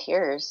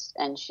volunteers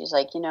and she's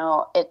like, you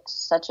know, it's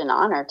such an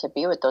honor to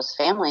be with those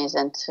families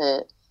and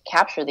to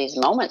capture these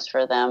moments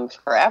for them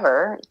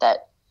forever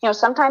that, you know,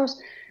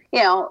 sometimes,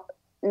 you know,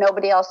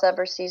 nobody else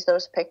ever sees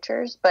those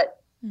pictures,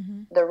 but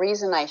the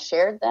reason I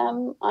shared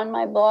them on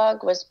my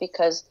blog was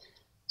because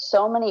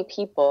so many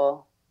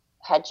people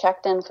had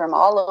checked in from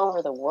all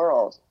over the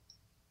world.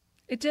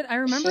 It did. I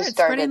remember it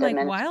spreading like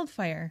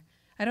wildfire.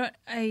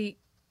 I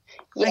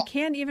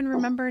can't even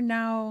remember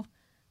now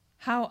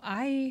how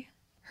I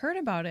heard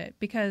about it,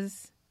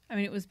 because I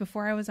mean, it was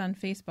before I was on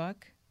Facebook.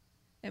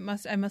 I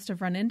must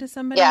have run into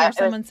somebody, or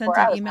someone sent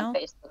an email. On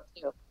Facebook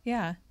too.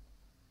 Yeah.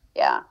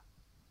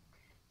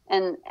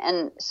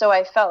 And so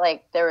I felt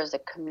like there was a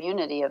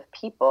community of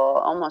people,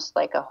 almost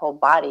like a whole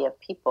body of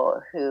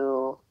people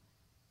who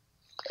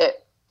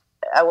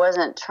I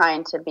wasn't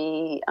trying to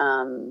be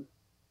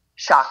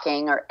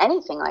shocking or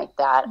anything like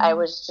that. I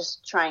was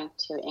just trying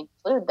to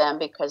include them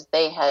because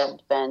they had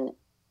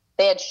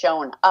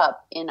shown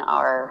up in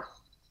our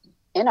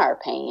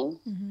pain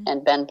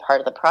and been part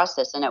of the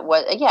process. And it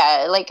was,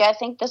 like, I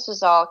think this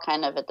was all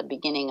kind of at the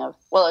beginning of,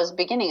 well, it was the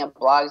beginning of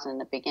blogs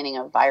and the beginning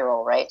of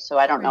viral, right? So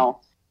I don't know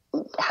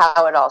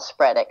how it all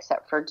spread,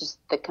 except for just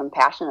the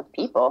compassion of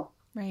people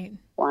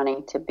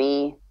wanting to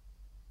be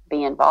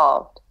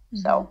involved.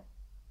 So,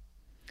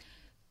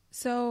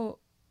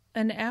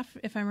 and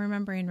if I'm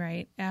remembering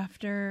right,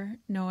 after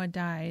Noah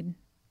died,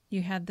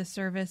 you had the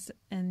service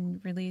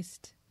and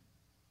released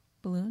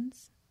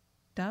doves?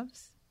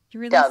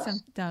 You released some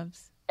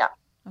doves. Yeah.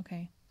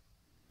 Okay.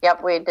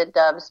 Yep, we did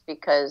doves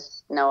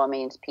because Noah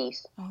means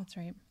peace. Oh, that's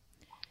right.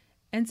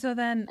 And so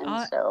then...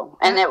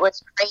 And it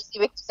was crazy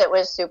because it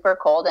was super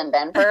cold in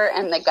Denver,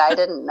 and the guy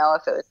didn't know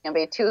if it was going to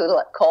be too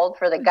cold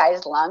for the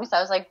guy's lungs. I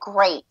was like,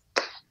 great.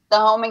 The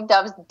homing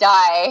doves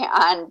die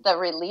on the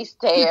release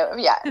day.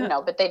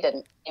 But they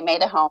didn't. They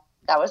made a home.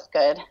 That was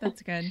good.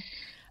 That's good.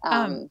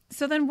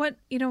 So then what,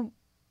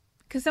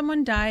 because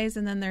someone dies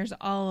and then there's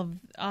all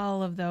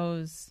of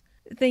those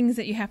things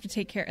that you have to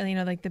take care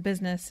of, like the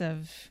business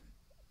of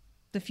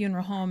the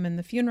funeral home and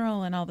the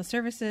funeral and all the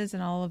services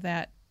and all of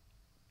that,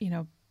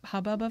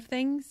 hubbub of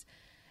things.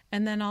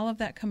 And then all of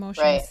that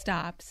commotion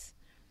stops.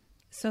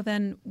 So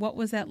then what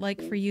was that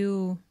like for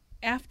you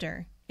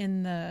after,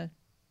 in the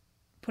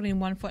putting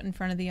one foot in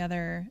front of the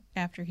other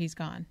after he's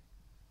gone?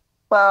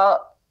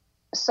 Well,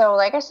 so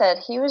like I said,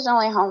 he was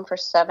only home for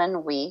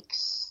 7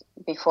 weeks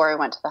before he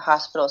went to the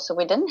hospital. So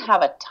we didn't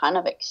have a ton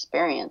of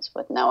experience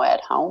with Noah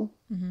at home.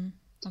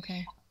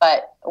 Okay.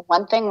 But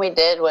one thing we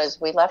did was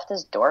we left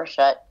his door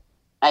shut.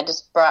 I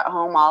just brought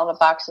home all the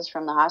boxes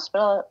from the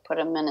hospital, put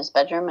him in his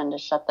bedroom, and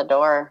just shut the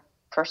door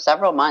for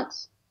several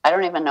months. I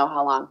don't even know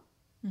how long,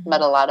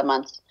 but a lot of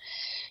months.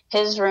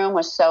 His room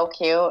was so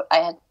cute. I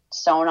had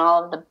sewn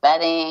all of the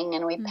bedding,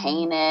 and we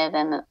painted,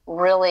 and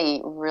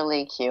really,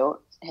 really cute,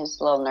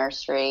 his little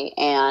nursery.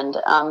 And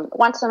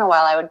once in a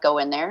while I would go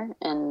in there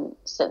and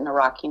sit in the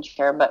rocking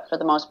chair, but for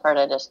the most part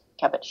I just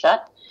kept it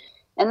shut.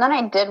 And then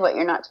I did what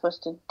you're not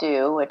supposed to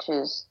do, which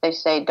is, they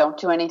say, don't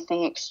do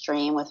anything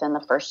extreme within the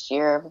first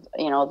year of,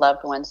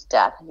 loved one's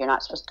death. You're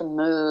not supposed to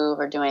move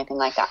or do anything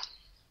like that.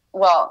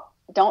 Well,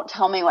 don't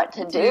tell me what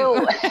to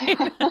do.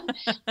 Don't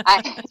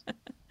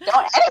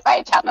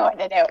anybody tell me what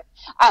to do.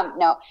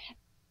 No.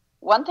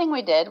 One thing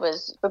we did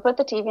was we put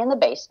the TV in the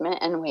basement,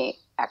 and we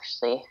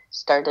actually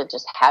started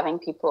just having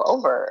people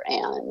over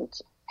and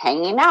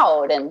hanging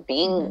out and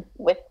being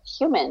with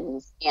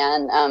humans.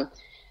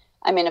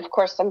 And, of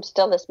course, I'm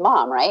still this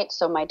mom, right?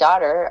 So my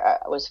daughter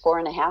was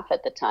 4.5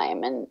 at the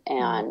time,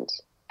 and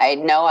I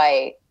know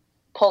I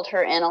pulled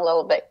her in a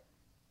little bit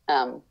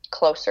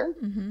closer.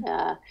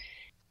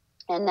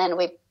 And then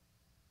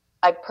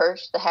I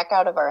purged the heck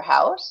out of our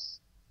house.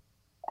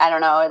 I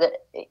don't know, that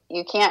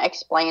you can't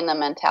explain the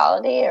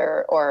mentality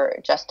or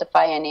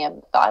justify any of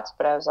the thoughts,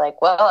 but I was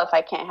like, well, if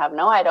I can't have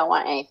Noah, I don't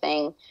want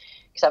anything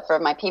except for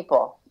my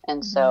people.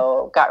 And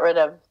so got rid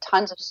of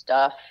tons of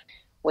stuff.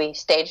 We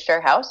staged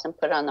our house and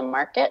put it on the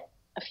market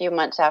a few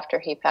months after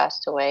he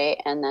passed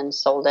away, and then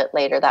sold it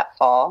later that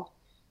fall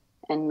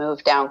and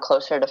moved down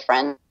closer to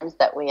friends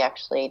that we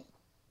actually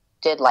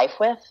did life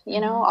with,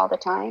 all the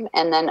time.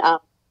 And then,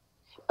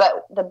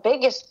 but the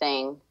biggest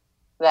thing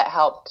that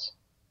helped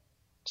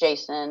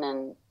Jason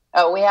and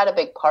we had a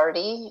big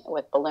party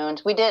with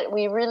balloons.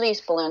 We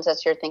released balloons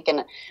as you're thinking.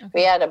 Okay.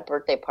 We had a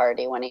birthday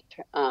party when he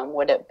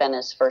would have been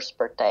his first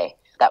birthday.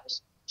 That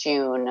was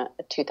June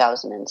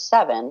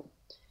 2007,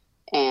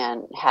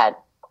 and had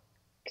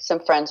some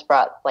friends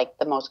brought like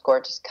the most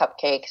gorgeous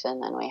cupcakes,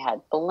 and then we had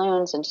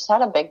balloons and just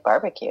had a big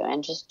barbecue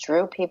and just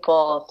drew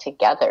people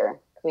together,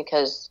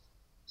 because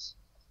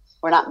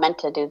we're not meant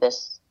to do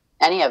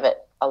any of it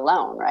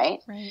alone, right?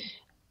 Right.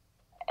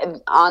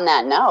 On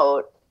that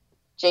note,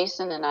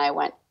 Jason and I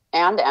went,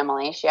 and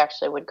Emily, she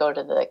actually would go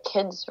to the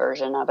kids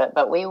version of it,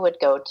 but we would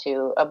go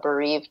to a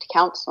bereaved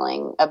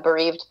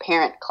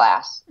parent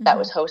class that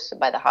was hosted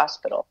by the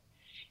hospital.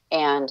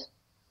 And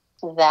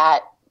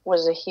that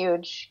was a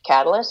huge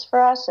catalyst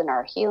for us in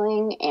our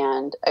healing.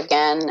 And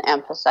again,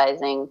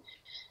 emphasizing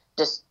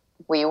just,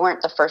 we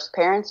weren't the first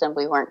parents, and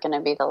we weren't going to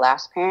be the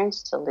last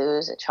parents to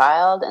lose a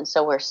child. And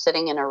so we're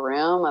sitting in a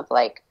room of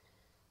it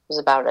was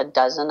about a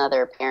dozen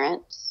other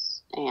parents,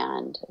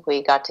 and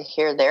we got to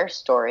hear their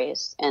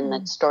stories and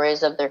the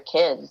stories of their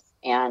kids,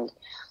 and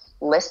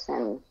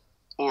listen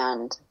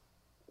and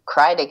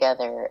cry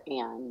together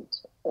and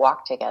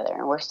walk together.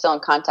 And we're still in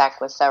contact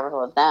with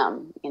several of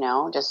them,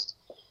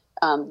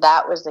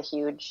 that was a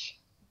huge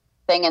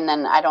thing. And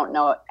then I don't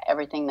know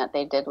everything that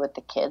they did with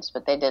the kids,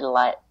 but they did a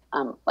lot,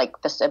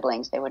 like the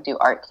siblings, they would do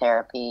art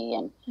therapy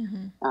and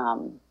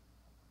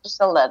just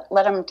to let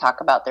them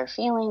talk about their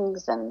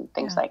feelings and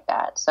things like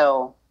that.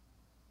 So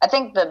I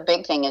think the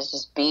big thing is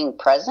just being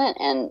present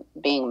and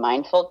being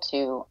mindful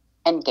to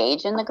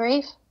engage in the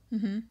grief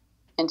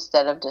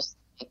instead of just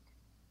like,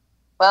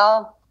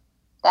 well,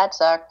 that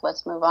sucked,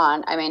 let's move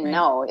on.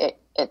 No,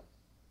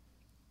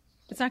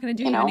 it's not going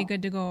to do you any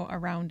good to go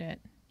around it.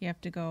 You have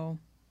to go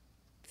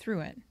through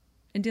it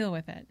and deal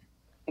with it.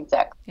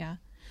 Exactly. Yeah.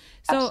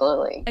 So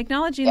absolutely.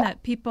 Acknowledging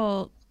that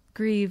people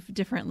grieve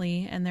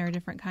differently and there are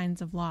different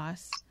kinds of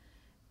loss,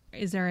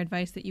 is there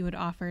advice that you would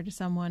offer to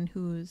someone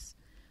who's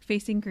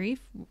facing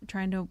grief,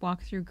 trying to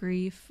walk through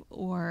grief,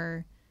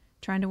 or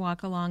trying to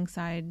walk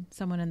alongside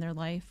someone in their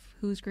life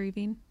who's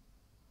grieving?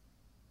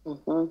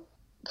 Mm-hmm.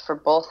 For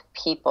both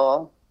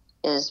people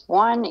is,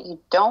 one, you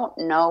don't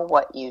know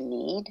what you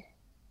need,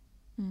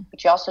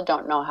 but you also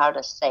don't know how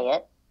to say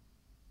it.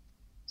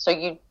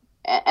 So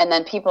and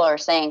then people are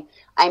saying,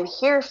 I'm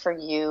here for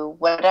you,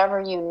 whatever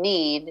you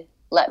need,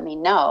 let me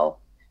know.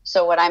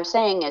 So what I'm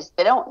saying is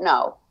they don't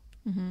know,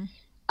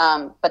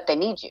 but they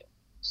need you.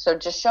 So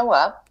just show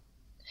up,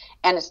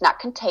 and it's not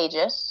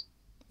contagious.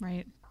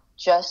 Right.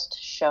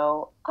 Just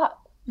show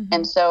up.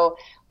 And so,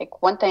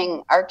 like, one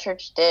thing our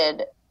church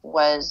did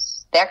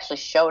was they actually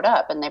showed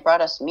up and they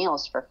brought us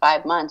meals for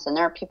 5 months. And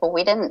there are people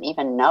we didn't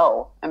even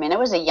know. I mean, it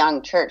was a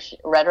young church.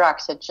 Red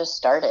Rocks had just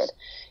started.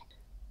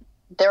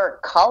 There were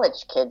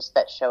college kids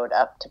that showed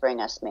up to bring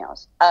us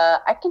meals.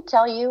 I can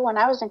tell you, when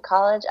I was in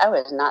college, I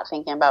was not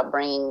thinking about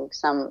bringing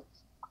some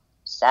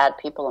sad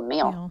people a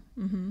meal.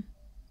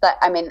 But,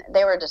 I mean,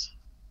 they were just,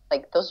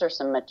 like, those are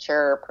some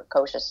mature,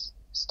 precocious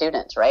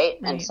students, right?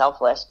 And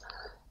selfless.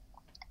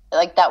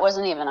 Like, that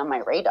wasn't even on my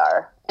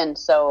radar. And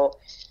so,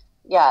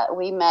 yeah,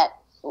 we met,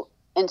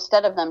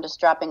 instead of them just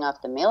dropping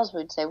off the meals,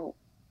 we'd say,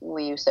 will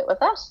you sit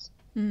with us?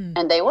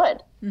 And they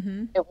would.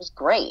 It was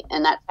great.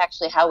 And that's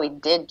actually how we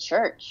did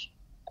church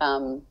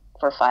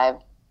for 5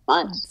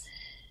 months.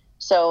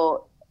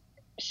 So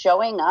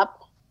showing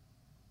up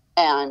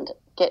and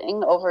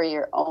getting over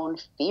your own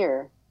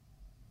fear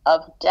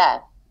of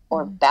death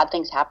or bad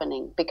things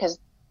happening, because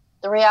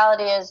the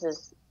reality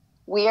is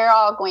we are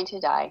all going to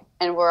die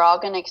and we're all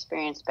going to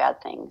experience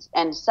bad things,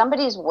 and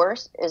somebody's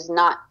worst is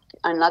not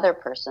another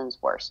person's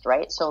worst,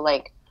 right? So,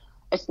 like,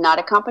 it's not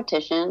a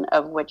competition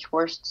of which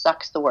worst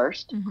sucks the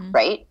worst,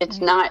 right? It's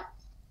not,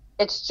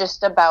 it's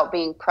just about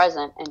being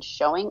present and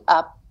showing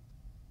up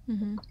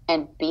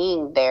and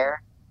being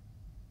there,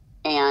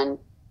 and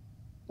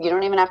you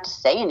don't even have to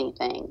say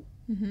anything.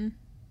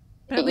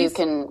 But at least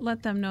you can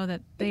let them know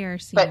that they are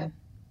seen. But,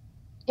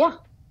 yeah,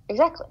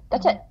 exactly.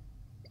 That's it.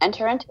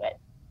 Enter into it.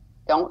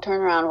 Don't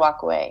turn around and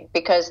walk away.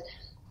 Because,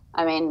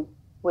 I mean,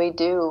 we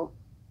do,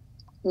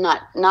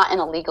 not in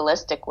a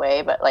legalistic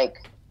way, but, like,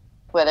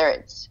 whether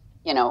it's,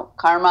 you know,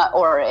 karma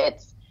or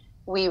it's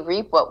we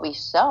reap what we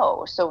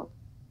sow. So,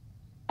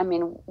 I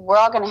mean, we're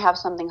all going to have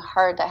something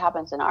hard that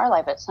happens in our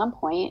life at some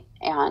point,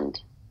 and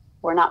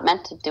we're not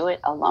meant to do it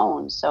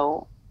alone.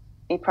 So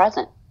be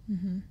present.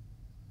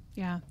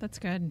 Yeah, that's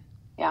good.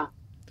 Yeah.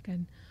 That's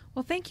good.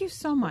 Well, thank you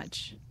so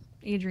much,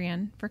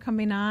 Adrienne, for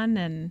coming on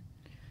and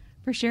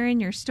for sharing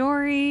your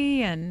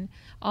story and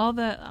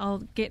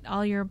I'll get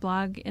all your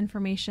blog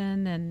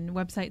information and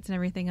websites and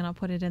everything, and I'll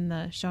put it in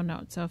the show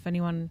notes. So if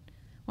anyone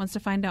wants to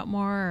find out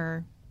more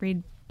or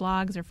read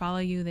blogs or follow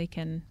you, they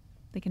can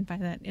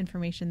find that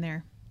information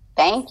there.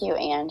 Thank you,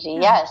 Angie.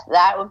 Yeah. Yes,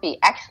 that would be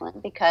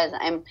excellent, because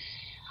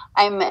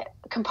I'm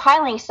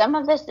compiling some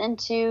of this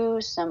into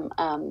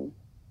some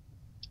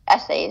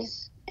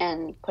essays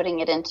and putting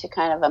it into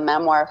kind of a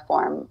memoir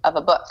form of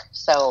a book.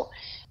 So,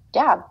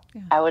 yeah.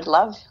 I would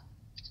love,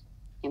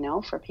 you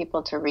know, for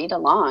people to read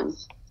along.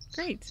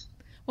 Great.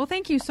 Well,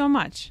 thank you so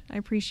much. I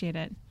appreciate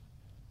it.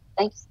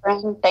 Thanks,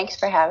 friend. Thanks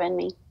for having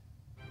me.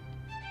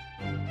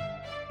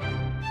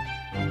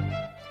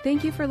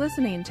 Thank you for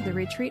listening to the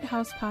Retreat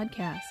House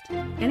podcast.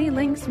 Any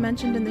links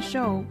mentioned in the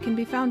show can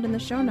be found in the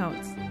show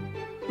notes.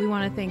 We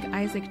want to thank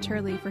Isaac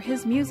Turley for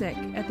his music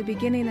at the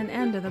beginning and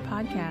end of the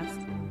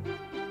podcast.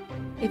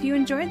 If you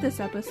enjoyed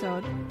this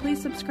episode,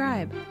 please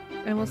subscribe,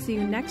 and we'll see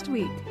you next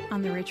week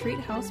on the Retreat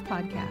House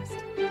podcast.